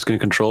none of us can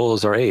control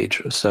is our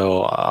age.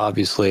 So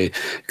obviously,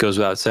 it goes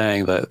without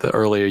saying that the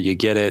earlier you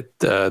get it,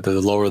 the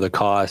lower the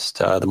cost,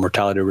 the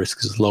mortality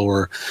risk is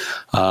lower,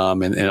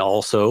 and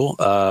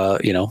also,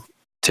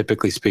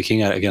 typically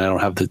speaking, again, I don't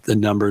have the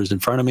numbers in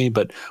front of me,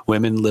 but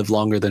women live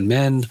longer than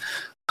men.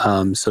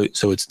 So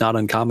it's not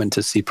uncommon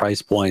to see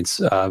price points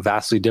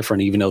vastly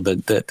different, even though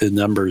the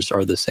numbers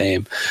are the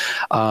same.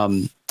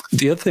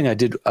 The other thing I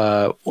did,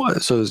 so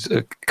there's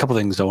a couple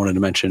things I wanted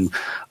to mention.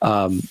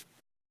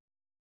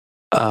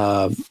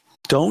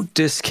 Don't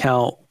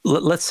discount.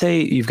 Let's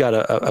say you've got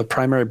a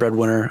primary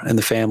breadwinner in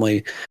the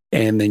family,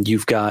 and then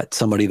you've got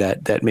somebody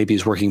that maybe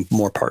is working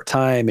more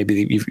part-time.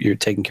 Maybe you're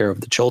taking care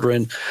of the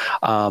children.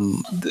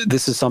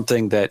 This is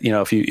something that,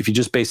 if you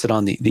just base it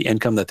on the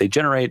income that they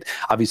generate,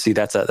 obviously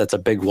that's a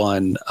big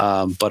one.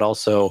 But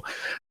also,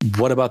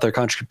 what about their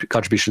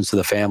contributions to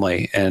the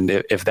family? And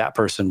if that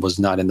person was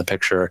not in the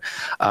picture,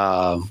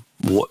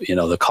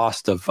 the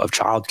cost of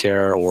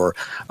childcare, or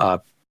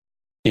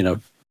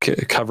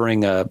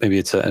covering maybe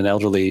it's an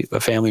elderly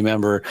family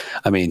member.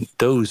 I mean,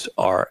 those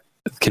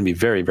can be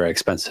very, very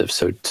expensive.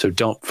 So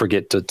don't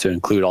forget to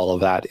include all of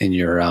that in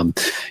your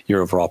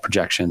overall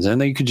projections.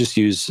 And then you could just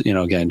use,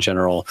 again,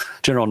 general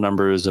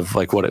numbers of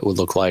like what it would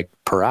look like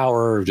per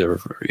hour, or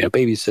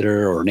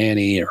babysitter or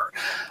nanny, or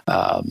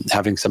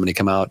having somebody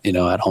come out,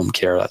 at home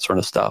care, that sort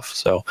of stuff.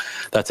 So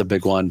that's a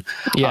big one.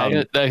 Yeah,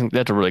 I think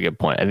that's a really good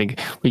point. I think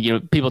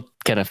people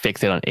kind of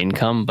fixate on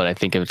income, but I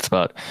think it's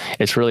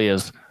really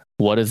as,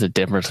 what is the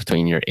difference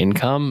between your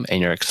income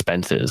and your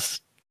expenses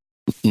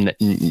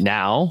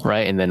now,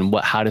 right? And then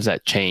how does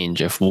that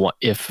change if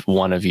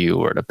one of you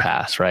were to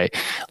pass, right?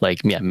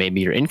 Like, yeah,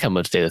 maybe your income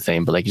would stay the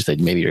same, but like you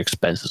said, maybe your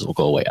expenses will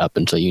go way up,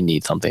 and so you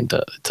need something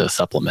to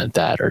supplement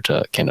that, or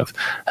to kind of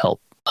help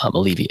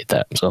alleviate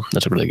that. So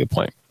that's a really good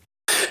point.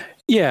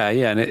 Yeah,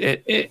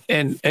 and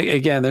and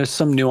again, there's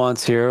some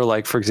nuance here.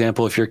 Like, for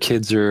example, if your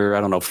kids are, I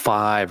don't know,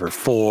 5 or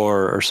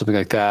 4 or something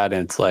like that,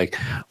 and it's like,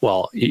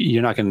 well,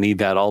 you're not going to need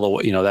that all the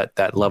way,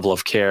 that level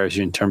of care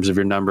in terms of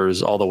your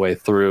numbers all the way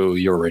through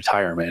your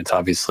retirement,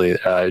 obviously,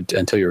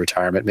 until your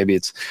retirement. Maybe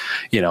it's,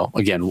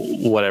 again,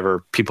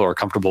 whatever people are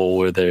comfortable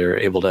where they're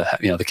able to,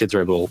 the kids are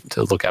able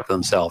to look after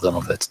themselves. I don't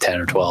know if that's 10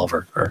 or 12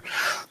 or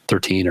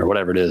 13 or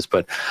whatever it is,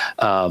 but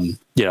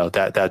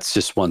that's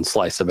just one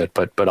slice of it.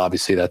 But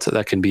obviously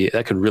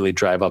that can really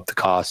drive up the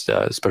cost,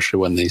 especially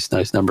when these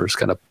nice numbers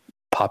kind of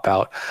pop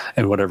out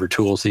and whatever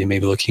tools that you may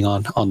be looking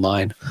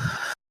online.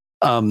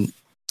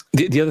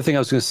 The other thing I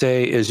was going to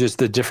say is just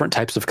the different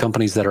types of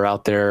companies that are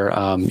out there.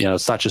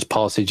 It's not just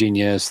Policy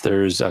Genius.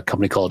 There's a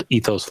company called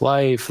Ethos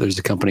Life. There's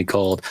a company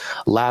called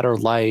Ladder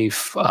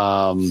Life.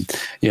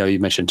 You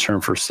mentioned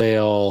Term for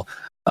Sale.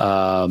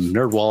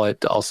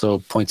 NerdWallet also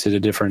points to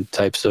different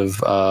types of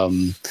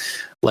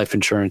life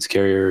insurance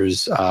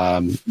carriers.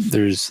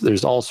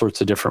 There's all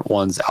sorts of different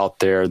ones out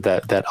there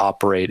that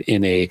operate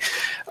in a.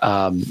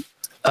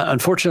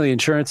 Unfortunately,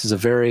 insurance is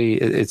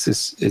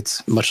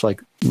it's much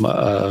like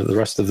the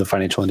rest of the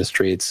financial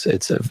industry.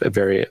 It's a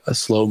very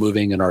slow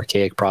moving and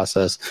archaic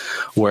process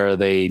where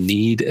they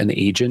need an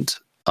agent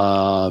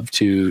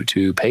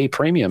to pay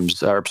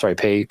premiums, or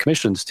pay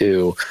commissions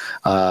to,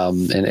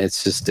 and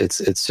it's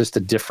just a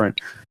different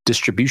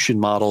distribution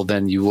model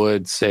than you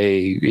would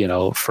say,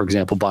 for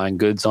example, buying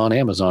goods on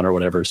Amazon or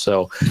whatever.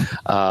 So,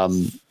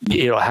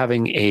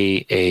 having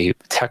a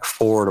tech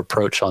forward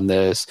approach on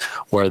this,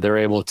 where they're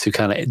able to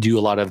kind of do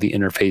a lot of the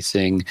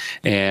interfacing,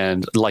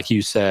 and like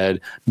you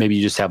said, maybe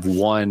you just have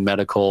one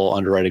medical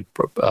underwriting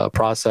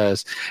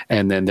process,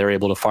 and then they're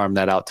able to farm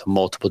that out to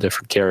multiple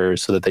different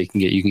carriers so that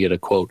you can get a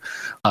quote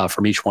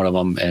from each one of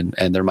them,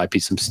 and there might be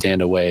some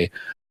stand away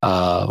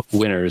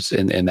winners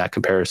in that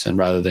comparison,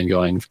 rather than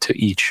going to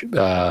each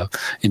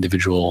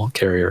individual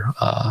carrier.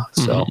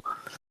 So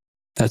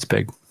that's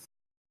big.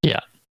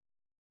 Yeah.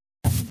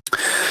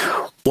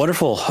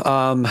 Wonderful.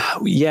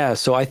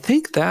 So I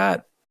think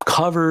that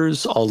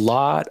covers a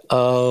lot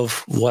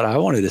of what I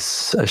wanted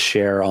to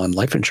share on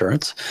life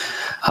insurance.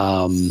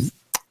 I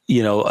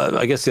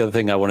guess the other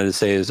thing I wanted to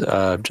say is,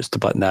 just to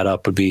button that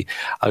up, would be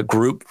a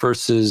group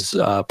versus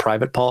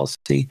private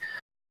policy.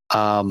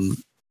 I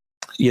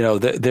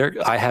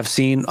have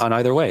seen on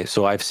either way.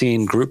 So I've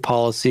seen group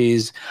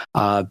policies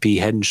be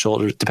head and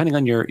shoulders, depending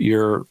on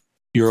your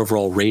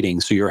overall rating.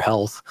 So your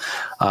health,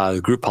 the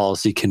group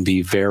policy can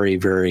be very,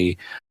 very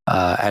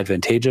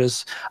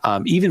advantageous.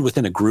 Even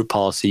within a group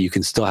policy, you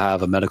can still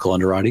have a medical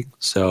underwriting.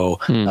 So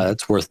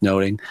that's worth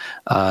noting.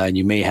 And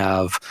you may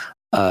have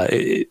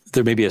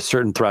there may be a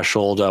certain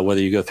threshold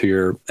whether you go through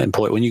your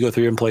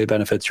employee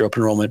benefits, your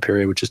open enrollment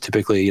period, which is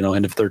typically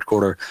end of third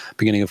quarter,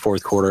 beginning of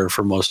fourth quarter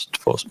for most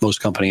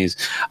companies.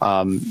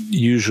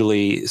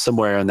 Usually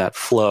somewhere in that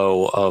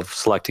flow of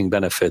selecting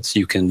benefits,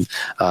 you can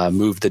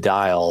move the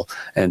dial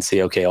and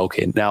say, okay,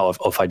 now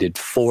if I did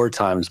 4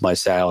 times my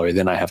salary,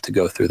 then I have to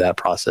go through that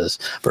process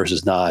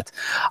versus not.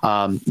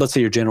 Let's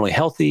say you're generally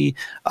healthy.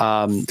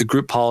 The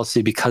group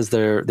policy, because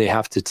they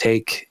have to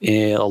take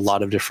in a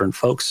lot of different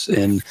folks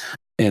in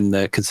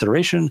the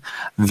consideration,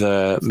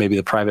 maybe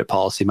the private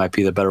policy might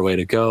be the better way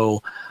to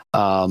go.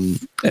 And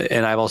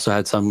I've also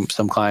had some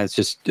clients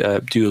just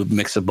do a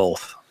mix of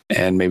both,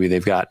 and maybe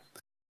they've got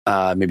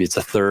maybe it's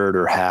a third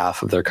or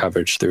half of their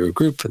coverage through a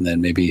group, and then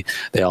maybe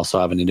they also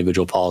have an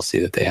individual policy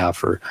that they have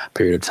for a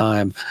period of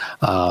time.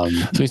 So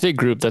you say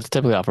group, that's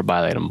typically offered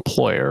by an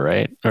employer,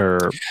 right?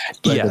 Or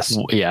yes,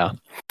 yeah.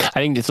 I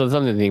think so.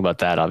 Something to think about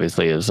that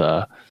obviously is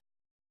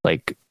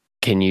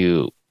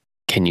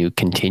can you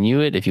continue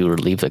it if you were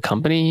to leave the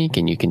company?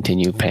 Can you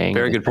continue paying?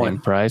 Very good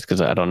point. Price,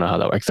 because I don't know how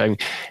that works.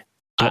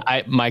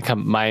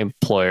 My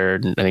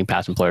employer, I think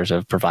past employers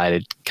have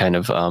provided kind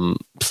of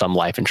some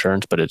life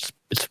insurance, but it's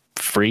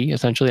free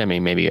essentially. I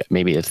mean, maybe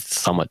it's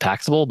somewhat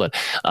taxable, but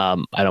I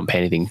don't pay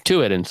anything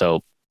to it. And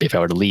so if I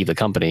were to leave the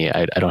company,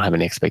 I don't have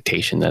any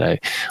expectation that I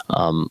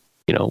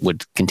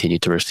would continue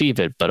to receive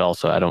it, but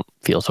also I don't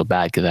feel so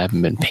bad because I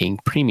haven't been paying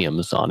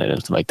premiums on it and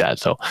stuff like that.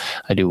 So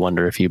I do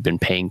wonder if you've been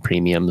paying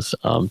premiums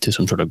to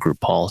some sort of group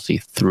policy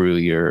through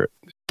your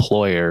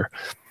employer,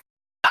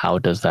 how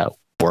does that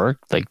work?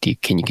 Like,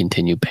 can you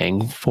continue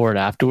paying for it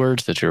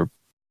afterwards?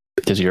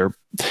 Does your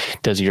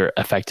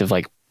effective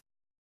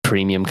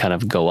premium kind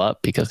of go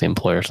up because the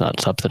employer's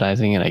not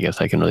subsidizing it? I guess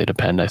that can really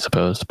depend, I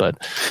suppose, but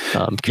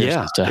I'm curious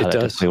as to how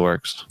that actually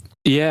works.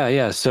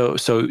 Yeah. So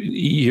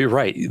you're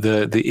right.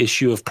 The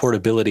issue of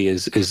portability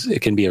is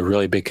it can be a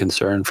really big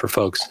concern for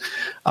folks.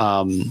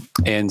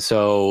 And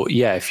so,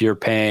 if you're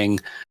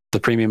paying the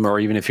premium, or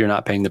even if you're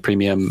not paying the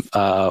premium,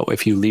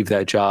 if you leave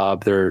that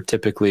job, there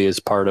typically is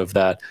part of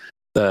that,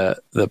 the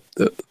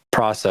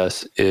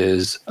process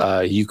is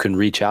you can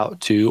reach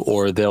out to,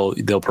 or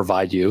they'll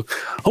provide you.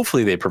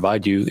 Hopefully they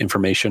provide you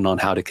information on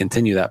how to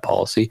continue that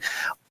policy.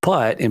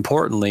 But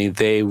importantly,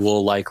 they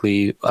will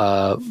likely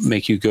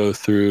make you go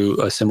through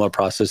a similar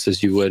process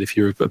as you would if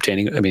you were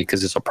obtaining,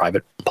 because it's a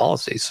private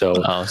policy. So,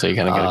 so you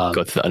kind of got to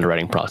go through the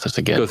underwriting process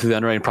again. Go through the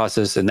underwriting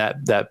process, and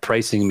that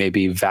pricing may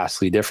be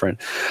vastly different,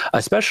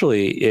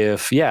 especially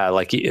if,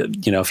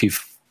 if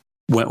you've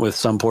went with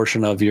some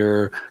portion of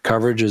your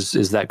coverage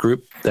is that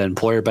group, the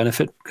employer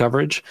benefit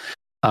coverage,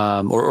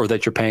 or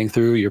that you're paying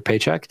through your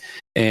paycheck,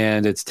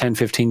 and it's 10,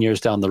 15 years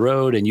down the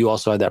road, and you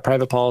also had that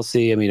private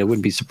policy. I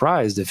wouldn't be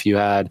surprised if you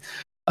had,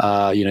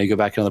 you go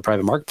back into the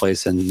private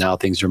marketplace and now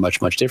things are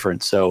much, much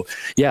different. So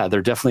yeah,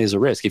 there definitely is a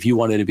risk. If you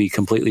wanted to be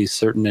completely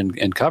certain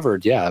and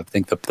covered, I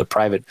think the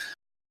private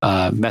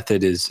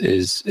method is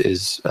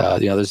there's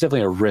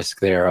definitely a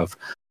risk there of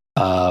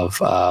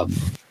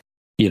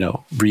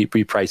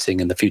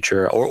repricing in the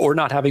future or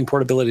not having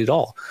portability at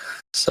all.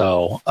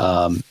 So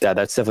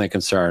that's definitely a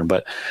concern.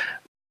 But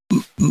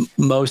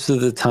most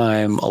of the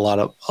time, a lot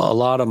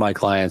of my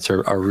clients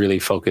are really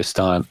focused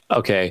on,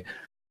 okay,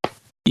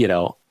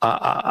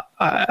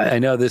 I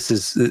know this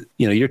is,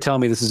 you're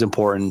telling me this is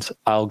important.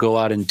 I'll go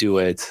out and do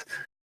it.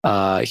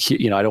 I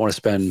don't want to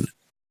spend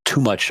too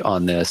much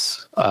on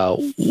this.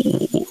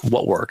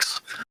 What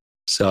works?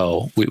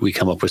 So we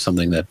come up with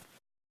something that,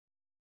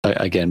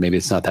 again, maybe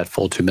it's not that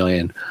full 2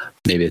 million,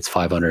 maybe it's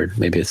 500,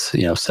 maybe it's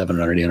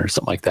 700, 800,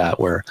 something like that,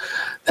 where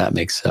that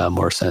makes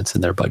more sense in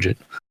their budget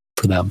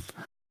for them.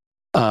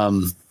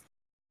 That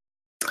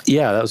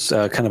was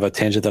kind of a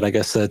tangent that I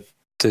guess that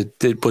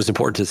it was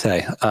important to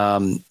say.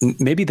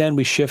 Maybe then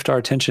we shift our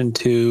attention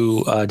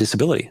to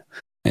disability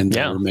and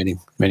the remaining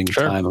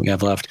time we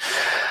have left.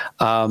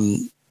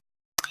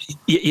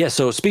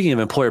 So speaking of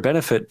employer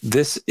benefit,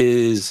 this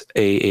is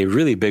a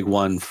really big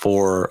one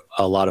for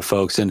a lot of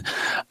folks. And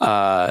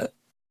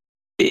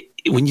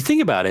when you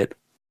think about it,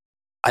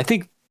 I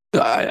think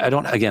I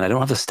don't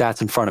have the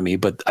stats in front of me,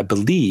 but I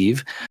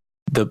believe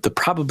the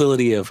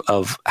probability of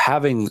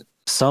having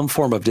some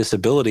form of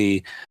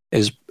disability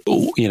is,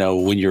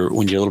 when you're a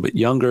little bit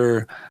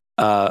younger,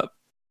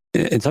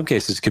 in some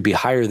cases could be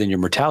higher than your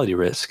mortality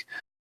risk.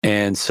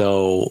 And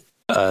so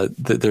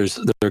there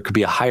could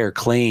be a higher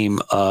claim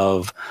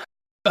of,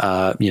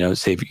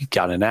 say if you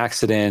got in an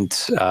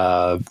accident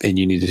and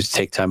you needed to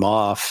take time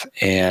off,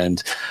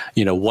 and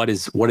what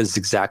is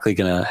exactly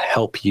going to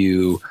help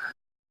you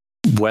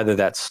weather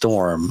that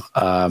storm.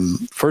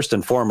 First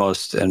and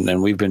foremost,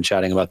 and we've been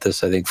chatting about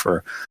this, I think,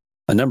 for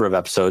a number of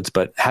episodes,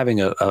 but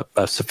having a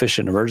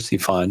sufficient emergency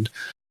fund,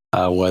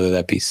 whether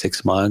that be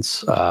 6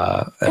 months,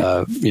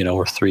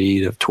 or 3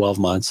 to 12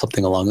 months,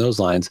 something along those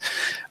lines,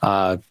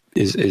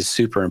 is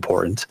super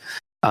important.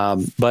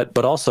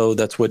 But also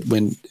that's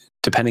when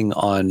depending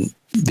on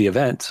the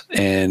event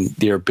and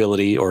their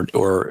ability or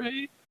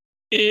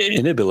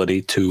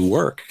inability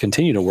to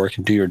continue to work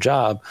and do your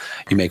job,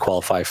 you may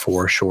qualify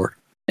for short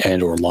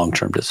and or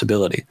long-term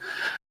disability.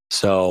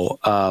 So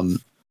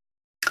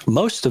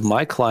most of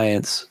my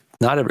clients,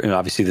 not every,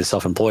 obviously the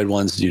self-employed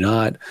ones do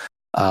not,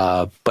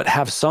 but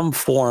have some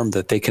form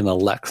that they can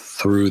elect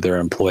through their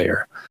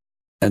employer.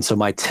 And so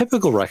my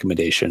typical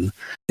recommendation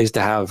is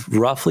to have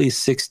roughly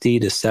 60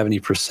 to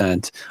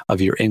 70%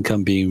 of your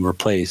income being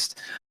replaced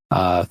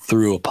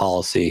through a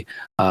policy,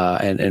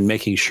 and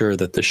making sure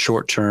that the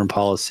short-term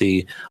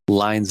policy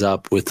lines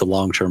up with the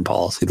long-term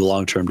policy, the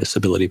long-term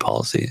disability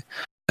policy.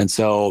 And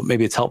so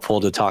maybe it's helpful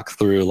to talk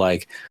through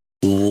like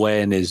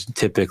when is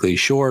typically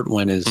short,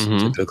 when is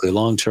typically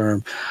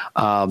long-term.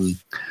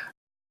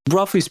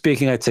 Roughly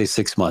speaking, I'd say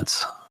 6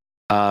 months.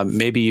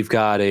 Maybe you've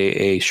got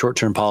a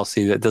short-term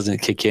policy that doesn't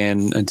kick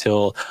in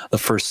until the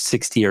first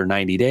 60 or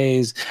 90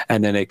 days,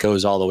 and then it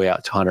goes all the way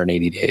out to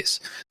 180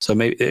 days. So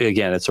maybe,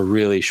 again, it's a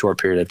really short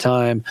period of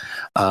time,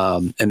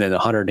 and then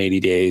 180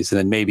 days, and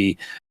then maybe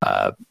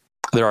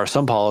there are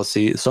some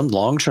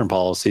long-term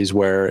policies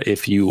where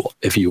if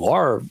you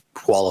are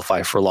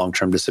qualified for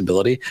long-term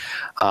disability,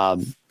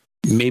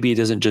 maybe it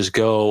doesn't just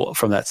go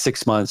from that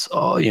 6 months,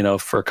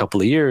 for a couple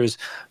of years.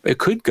 It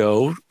could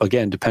go,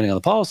 again, depending on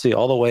the policy,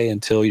 all the way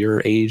until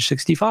you're age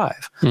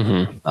 65.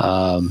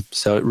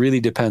 So it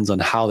really depends on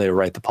how they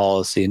write the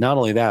policy. Not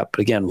only that, but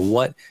again,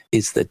 what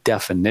is the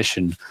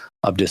definition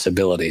of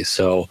disability?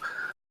 So,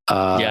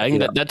 I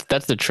think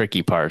that's the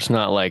tricky part. It's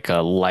not like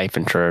a life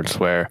insurance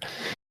where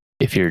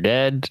if you're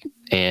dead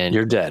and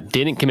you're dead,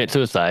 didn't commit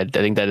suicide,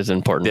 I think that is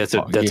important. That's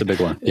a big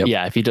one. Yep.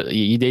 Yeah, if you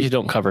usually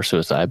don't cover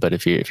suicide, but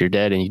if you're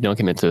dead and you don't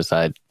commit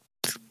suicide,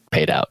 it's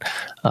paid out.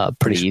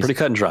 Pretty easy. Pretty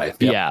cut and dry.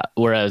 Yep. Yeah.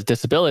 Whereas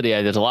disability,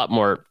 there's a lot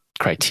more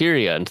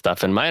criteria and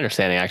stuff. And my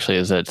understanding actually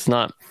is that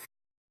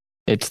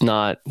it's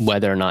not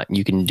whether or not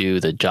you can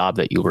do the job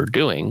that you were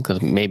doing, because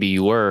maybe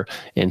you were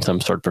in some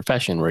sort of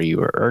profession where you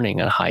were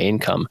earning a high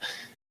income.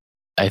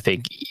 I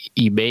think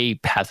you may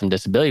have some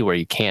disability where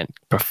you can't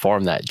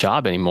perform that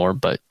job anymore,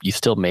 but you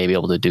still may be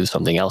able to do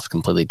something else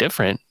completely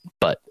different,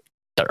 but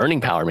the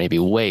earning power may be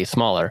way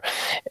smaller.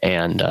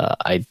 And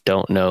I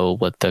don't know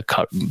what the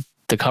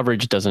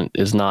coverage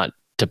is not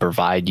to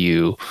provide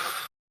you.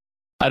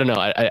 I don't know.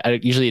 I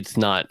usually it's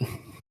not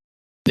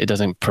it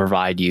doesn't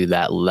provide you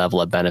that level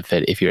of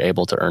benefit if you're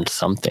able to earn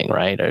something,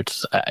 right?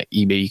 It's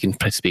maybe you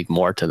can speak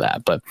more to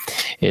that, but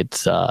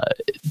it's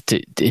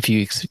if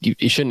you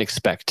shouldn't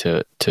expect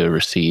to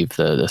receive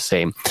the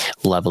same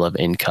level of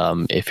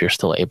income if you're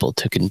still able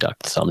to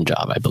conduct some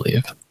job, I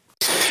believe.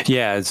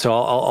 Yeah, so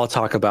I'll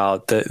talk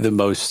about the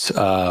most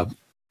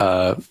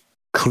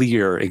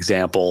clear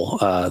example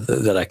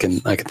that I can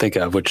think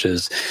of, which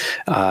is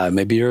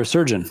maybe you're a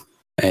surgeon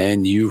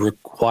and you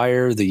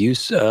require the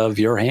use of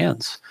your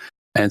hands.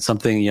 And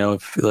something,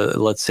 if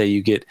let's say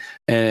you get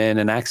in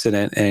an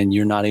accident and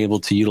you're not able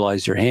to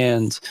utilize your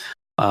hands,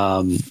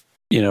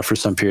 for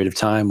some period of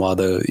time while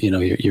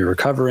you're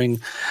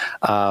recovering.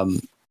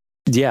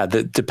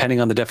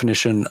 Depending on the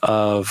definition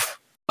of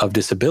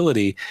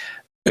disability,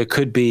 it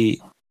could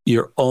be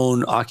your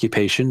own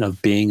occupation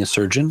of being a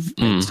surgeon.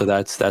 And so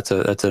that's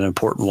an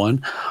important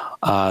one.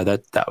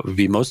 That would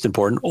be most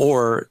important.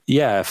 Or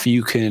if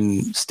you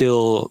can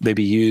still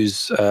maybe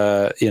use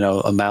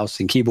a mouse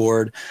and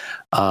keyboard,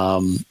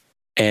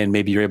 and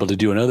maybe you're able to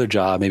do another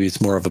job, maybe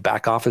it's more of a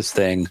back office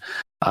thing,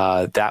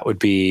 that would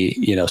be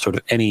sort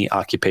of any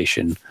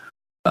occupation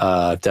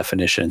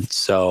definition.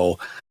 So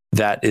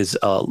that is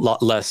a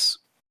lot less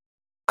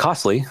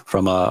costly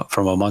from a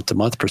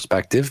month-to-month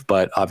perspective,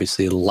 but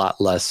obviously a lot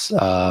less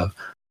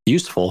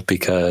useful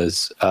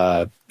because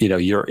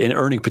your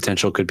earning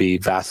potential could be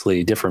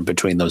vastly different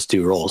between those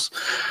two roles,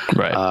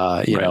 right?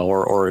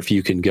 Or if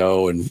you can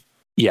go and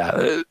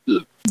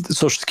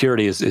Social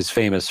Security is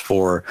famous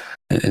for,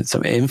 and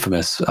some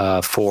infamous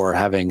for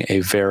having a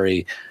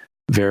very,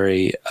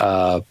 very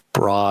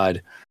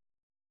broad,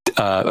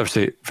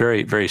 obviously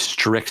very, very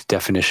strict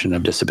definition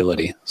of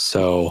disability.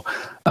 So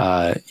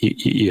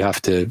you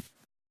have to,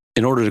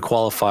 in order to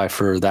qualify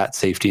for that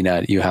safety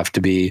net, you have to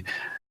be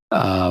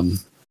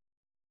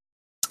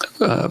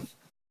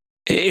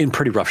in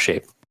pretty rough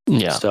shape.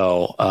 Yeah.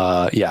 So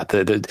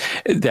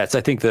that's,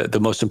 I think the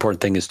most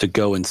important thing is to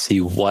go and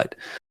see what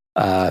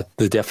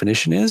the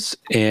definition is,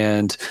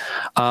 and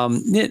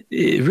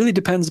it really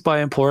depends by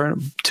employer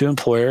to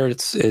employer.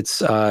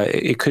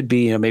 It could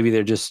be maybe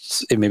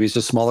it's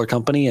a smaller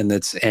company and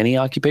it's any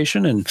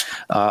occupation, and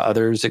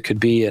others it could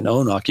be an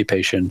own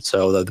occupation.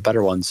 So the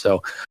better one.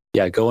 So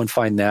go and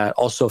find that.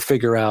 Also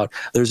figure out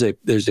there's a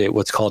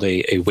what's called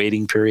a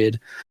waiting period,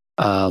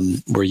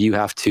 where you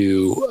have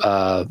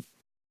to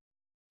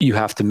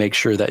make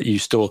sure that you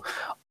still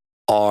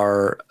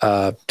are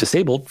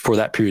disabled for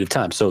that period of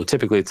time. So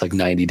typically it's like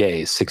 90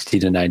 days, 60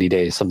 to 90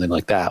 days, something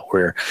like that,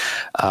 where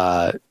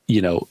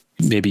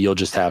maybe you'll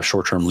just have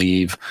short-term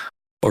leave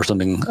or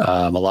something.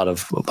 A lot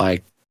of my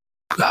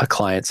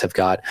clients have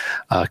got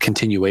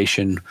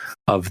continuation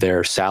of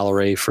their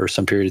salary for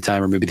some period of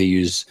time, or maybe they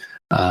use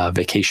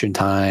vacation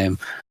time,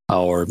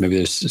 or maybe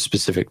there's a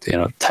specific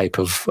type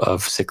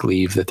of sick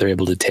leave that they're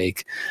able to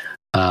take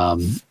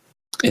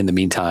in the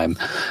meantime.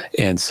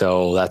 And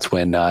so that's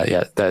when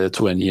that's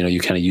when you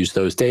kind of use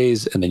those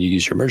days, and then you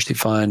use your emergency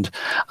fund.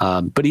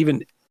 But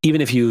even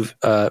if you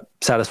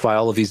satisfy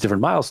all of these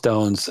different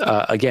milestones,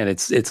 again,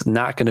 it's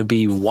not going to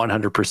be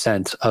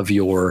 100% of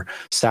your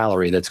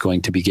salary that's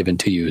going to be given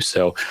to you.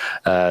 So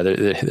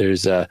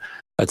that's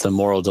a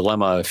moral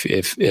dilemma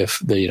if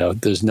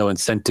there's no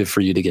incentive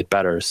for you to get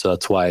better. So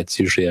that's why it's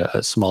usually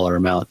a smaller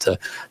amount to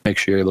make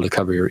sure you're able to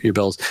cover your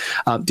bills.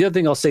 The other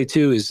thing I'll say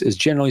too is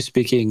generally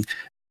speaking,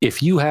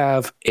 if you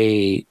have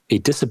a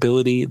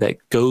disability that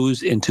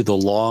goes into the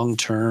long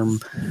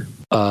term,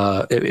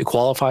 it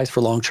qualifies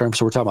for long term.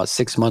 So we're talking about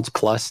 6 months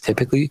plus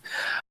typically.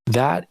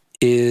 That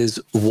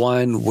is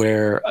one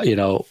where,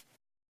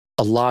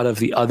 a lot of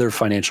the other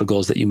financial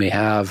goals that you may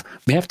have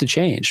to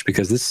change,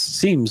 because this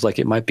seems like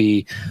it might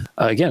be,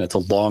 again, it's a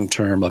long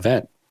term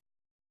event.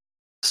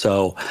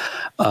 So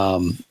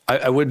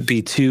I wouldn't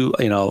be too,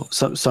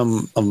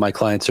 some of my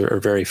clients are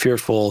very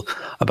fearful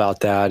about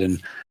that. And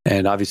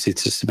obviously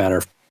it's just a matter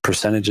of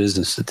percentages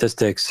and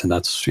statistics, and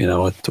that's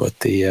what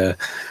the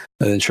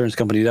insurance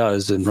company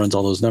does and runs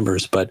all those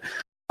numbers. But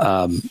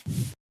I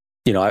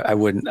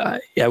wouldn't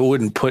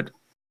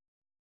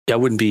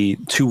be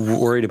too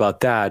worried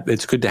about that.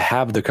 It's good to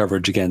have the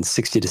coverage, again,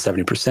 60 to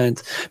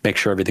 70%, make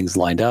sure everything's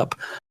lined up.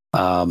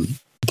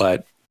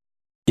 But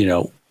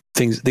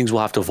things will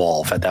have to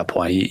evolve at that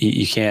point.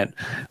 We can't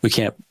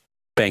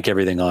bank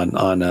everything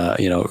on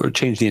or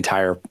change the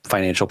entire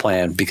financial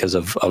plan because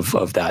of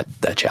that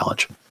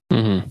challenge.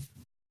 Mm-hmm.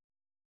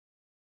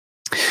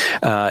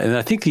 And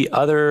I think the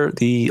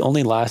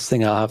only last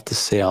thing I'll have to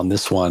say on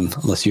this one,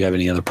 unless you have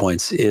any other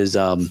points, is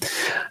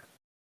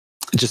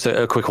just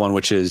a quick one,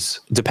 which is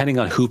depending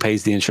on who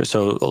pays the insurance.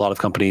 So a lot of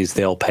companies,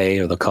 they'll pay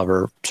or they'll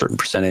cover a certain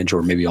percentage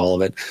or maybe all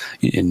of it,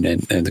 and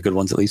the good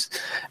ones at least.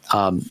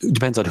 It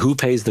depends on who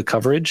pays the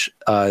coverage,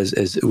 as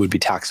it would be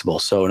taxable.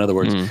 So in other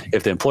words,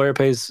 if the employer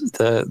pays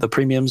the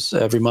premiums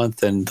every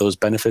month, then those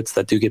benefits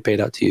that do get paid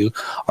out to you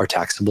are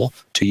taxable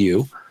to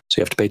you. So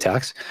you have to pay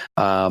tax.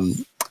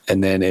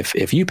 And then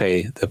if you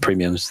pay the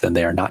premiums, then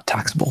they are not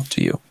taxable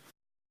to you.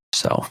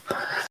 So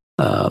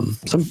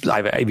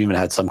I've even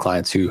had some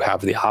clients who have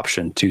the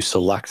option to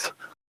select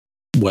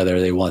whether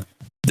they want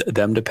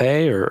them to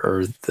pay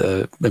or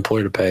the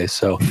employer to pay.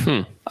 So,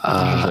 if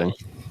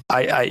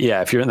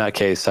you're in that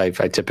case, I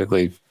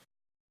typically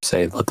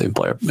say let the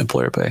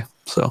employer pay.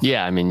 So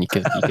yeah, I mean, you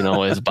can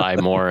always buy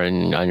more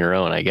on your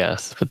own, I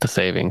guess, with the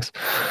savings.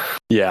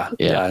 Yeah.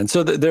 And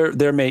so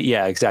there may,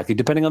 exactly.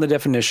 Depending on the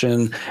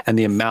definition and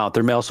the amount,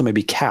 there may also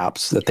maybe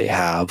caps that they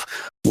have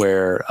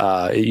where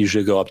it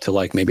usually go up to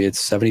like maybe it's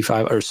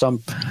 75 or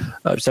some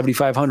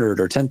 7,500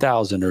 or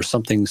 10,000 or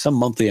something, some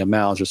monthly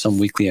amount or some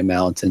weekly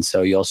amount. And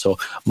so you also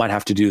might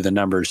have to do the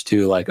numbers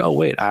too, like, oh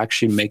wait, I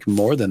actually make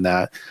more than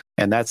that.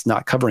 And that's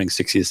not covering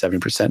 60 to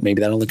 70%.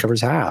 Maybe that only covers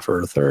half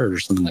or a third or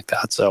something like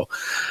that. So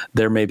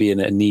there may be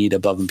a need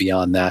above and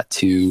beyond that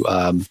to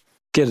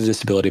get a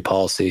disability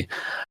policy.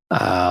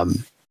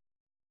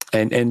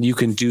 And you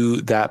can do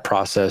that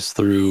process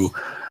through,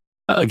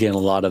 again, a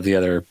lot of the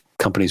other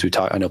companies we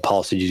talk. I know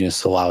Policy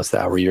Genius allows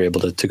that, where you're able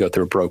to go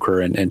through a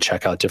broker and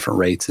check out different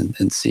rates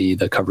and see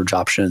the coverage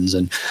options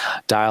and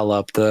dial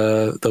up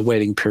the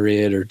waiting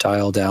period or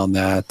dial down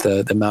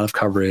the amount of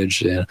coverage,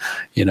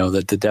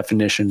 the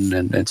definition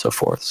and so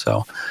forth.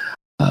 So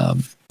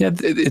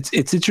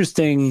it's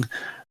interesting.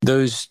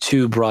 Those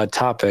two broad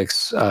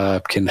topics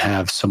can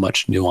have so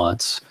much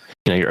nuance.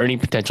 Your earning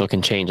potential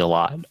can change a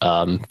lot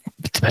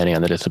depending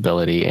on the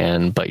disability,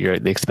 but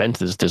the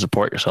expenses to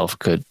support yourself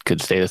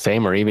could stay the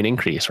same or even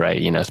increase,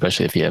 right?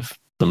 Especially if you have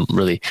some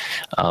really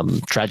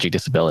tragic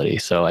disability.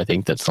 So I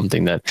think that's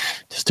something that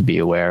just to be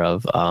aware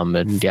of.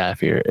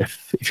 If your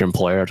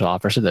employer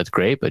offers it, that's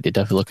great, but you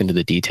definitely look into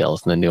the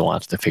details and the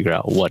nuance to figure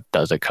out what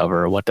does it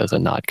cover, what does it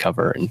not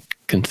cover, and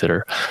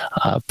consider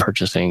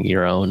purchasing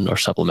your own or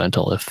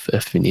supplemental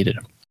if you need it.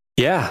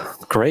 Yeah,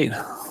 great.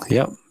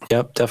 Yep,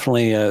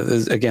 definitely.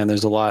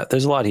 There's a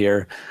lot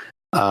here.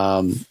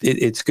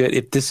 It's good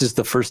if this is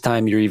the first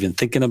time you're even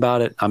thinking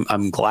about it.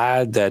 I'm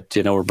glad that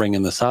we're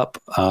bringing this up.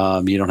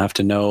 You don't have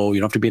to know. You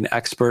don't have to be an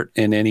expert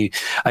in any.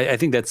 I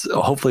think that's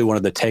hopefully one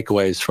of the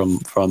takeaways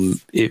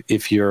from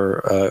if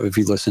you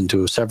listen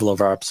to several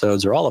of our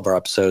episodes or all of our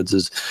episodes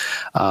is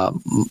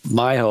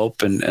my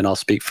hope, and I'll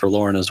speak for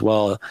Lauren as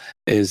well,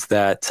 is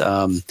that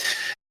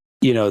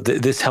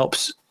this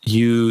helps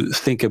you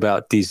think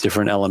about these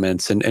different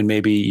elements and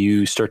maybe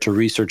you start to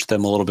research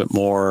them a little bit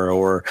more,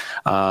 or,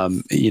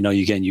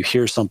 you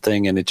hear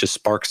something and it just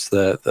sparks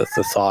the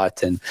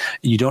thought, and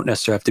you don't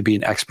necessarily have to be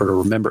an expert or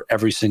remember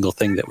every single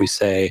thing that we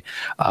say.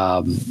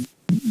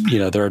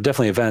 There are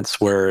definitely events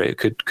where it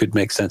could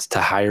make sense to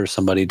hire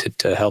somebody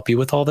to help you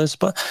with all this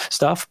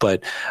stuff,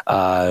 but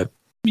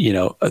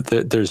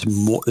there's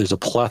a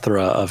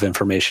plethora of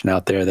information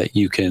out there that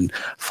you can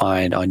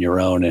find on your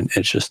own, and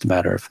it's just a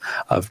matter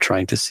of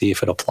trying to see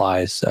if it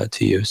applies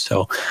to you.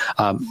 So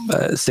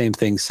same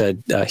thing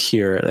said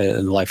here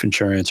in life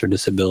insurance or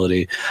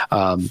disability.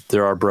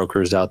 There are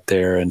brokers out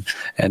there, and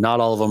not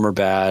all of them are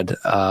bad.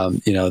 A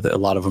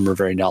lot of them are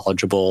very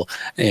knowledgeable,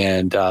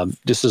 and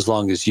just as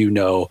long as some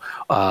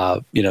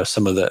of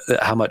the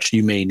how much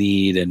you may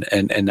need and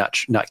not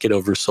get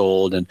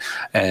oversold,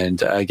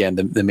 and again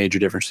the major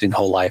difference between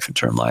whole life and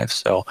term life.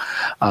 So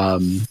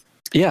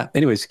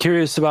anyways,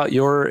 curious about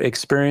your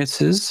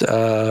experiences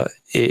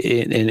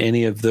in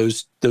any of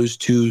those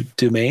two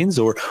domains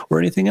or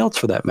anything else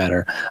for that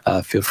matter.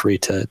 Feel free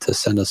to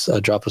send us,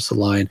 drop us a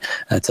line.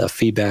 That's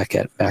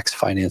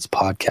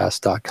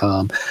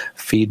feedback@maxfinancepodcast.com,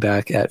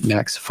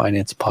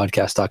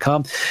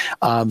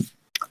 feedback@maxfinancepodcast.com.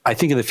 I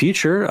think in the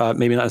future,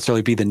 maybe not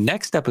necessarily be the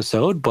next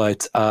episode,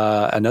 but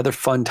another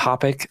fun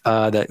topic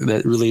that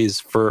really is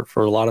for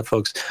a lot of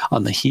folks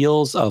on the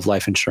heels of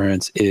life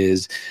insurance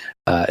is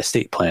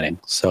estate planning.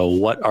 So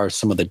what are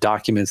some of the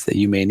documents that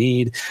you may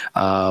need?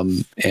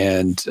 Just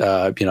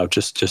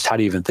how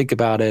do you even think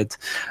about it?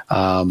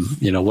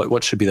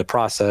 What should be the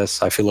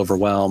process? I feel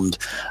overwhelmed.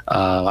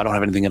 I don't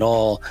have anything at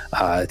all.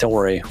 Don't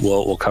worry.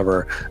 We'll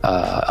cover,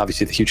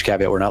 obviously the huge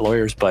caveat, we're not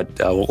lawyers, but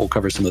we'll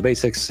cover some of the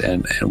basics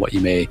and what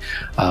you may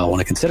want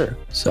to consider.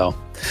 So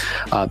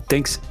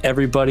thanks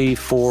everybody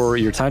for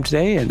your time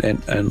today,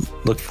 and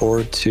look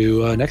forward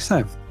to next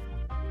time.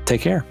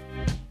 Take care.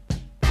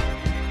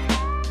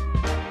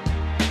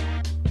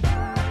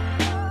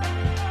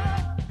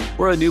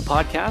 We're a new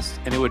podcast,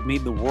 and it would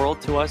mean the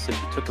world to us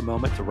if you took a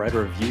moment to write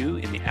a review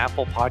in the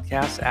Apple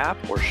Podcasts app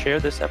or share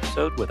this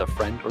episode with a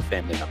friend or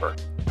family member.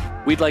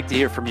 We'd like to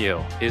hear from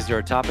you. Is there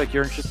a topic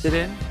you're interested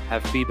in?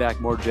 Have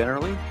feedback more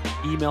generally?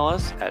 Email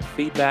us at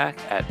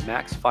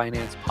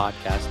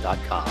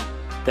feedback@maxfinancepodcast.com.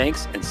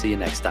 Thanks, and see you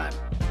next time.